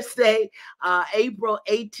 Thursday, April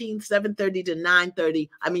 18th, 7:30 to 9:30.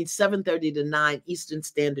 I mean, 7:30 to 9 Eastern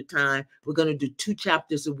Standard Time. We're going to do 2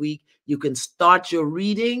 chapters a week. You can start your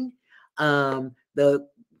reading. The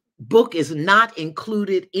book is not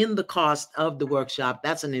included in the cost of the workshop.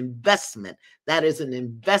 That's an investment. That is an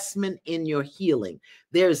investment in your healing.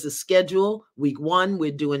 There's a schedule. Week 1,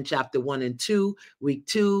 we're doing chapter 1 and 2. Week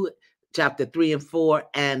 2, chapter 3 and 4,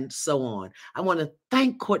 and so on. I want to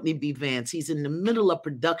thank Courtney B. Vance. He's in the middle of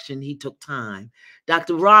production. He took time.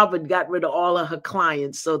 Dr. Robin got rid of all of her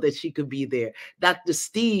clients so that she could be there. Dr.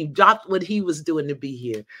 Steve dropped what he was doing to be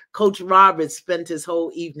here. Coach Robert spent his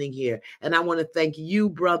whole evening here. And I want to thank you,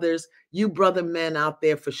 brothers, you brother men out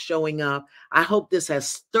there for showing up. I hope this has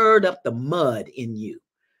stirred up the mud in you.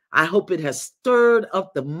 I hope it has stirred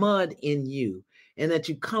up the mud in you, and that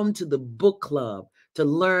you come to the book club to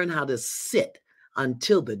learn how to sit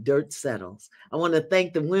until the dirt settles. I want to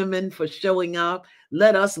thank the women for showing up.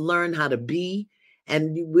 Let us learn how to be,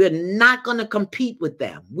 and we're not going to compete with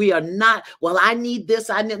them. We are not, well, I need this.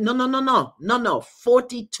 I need, no.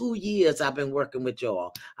 42 years I've been working with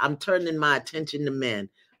y'all. I'm turning my attention to men.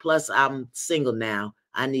 Plus, I'm single now.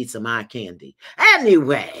 I need some eye candy.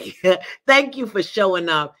 Anyway, thank you for showing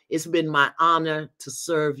up. It's been my honor to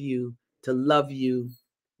serve you, to love you.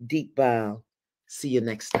 Deep bow. See you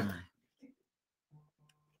next time.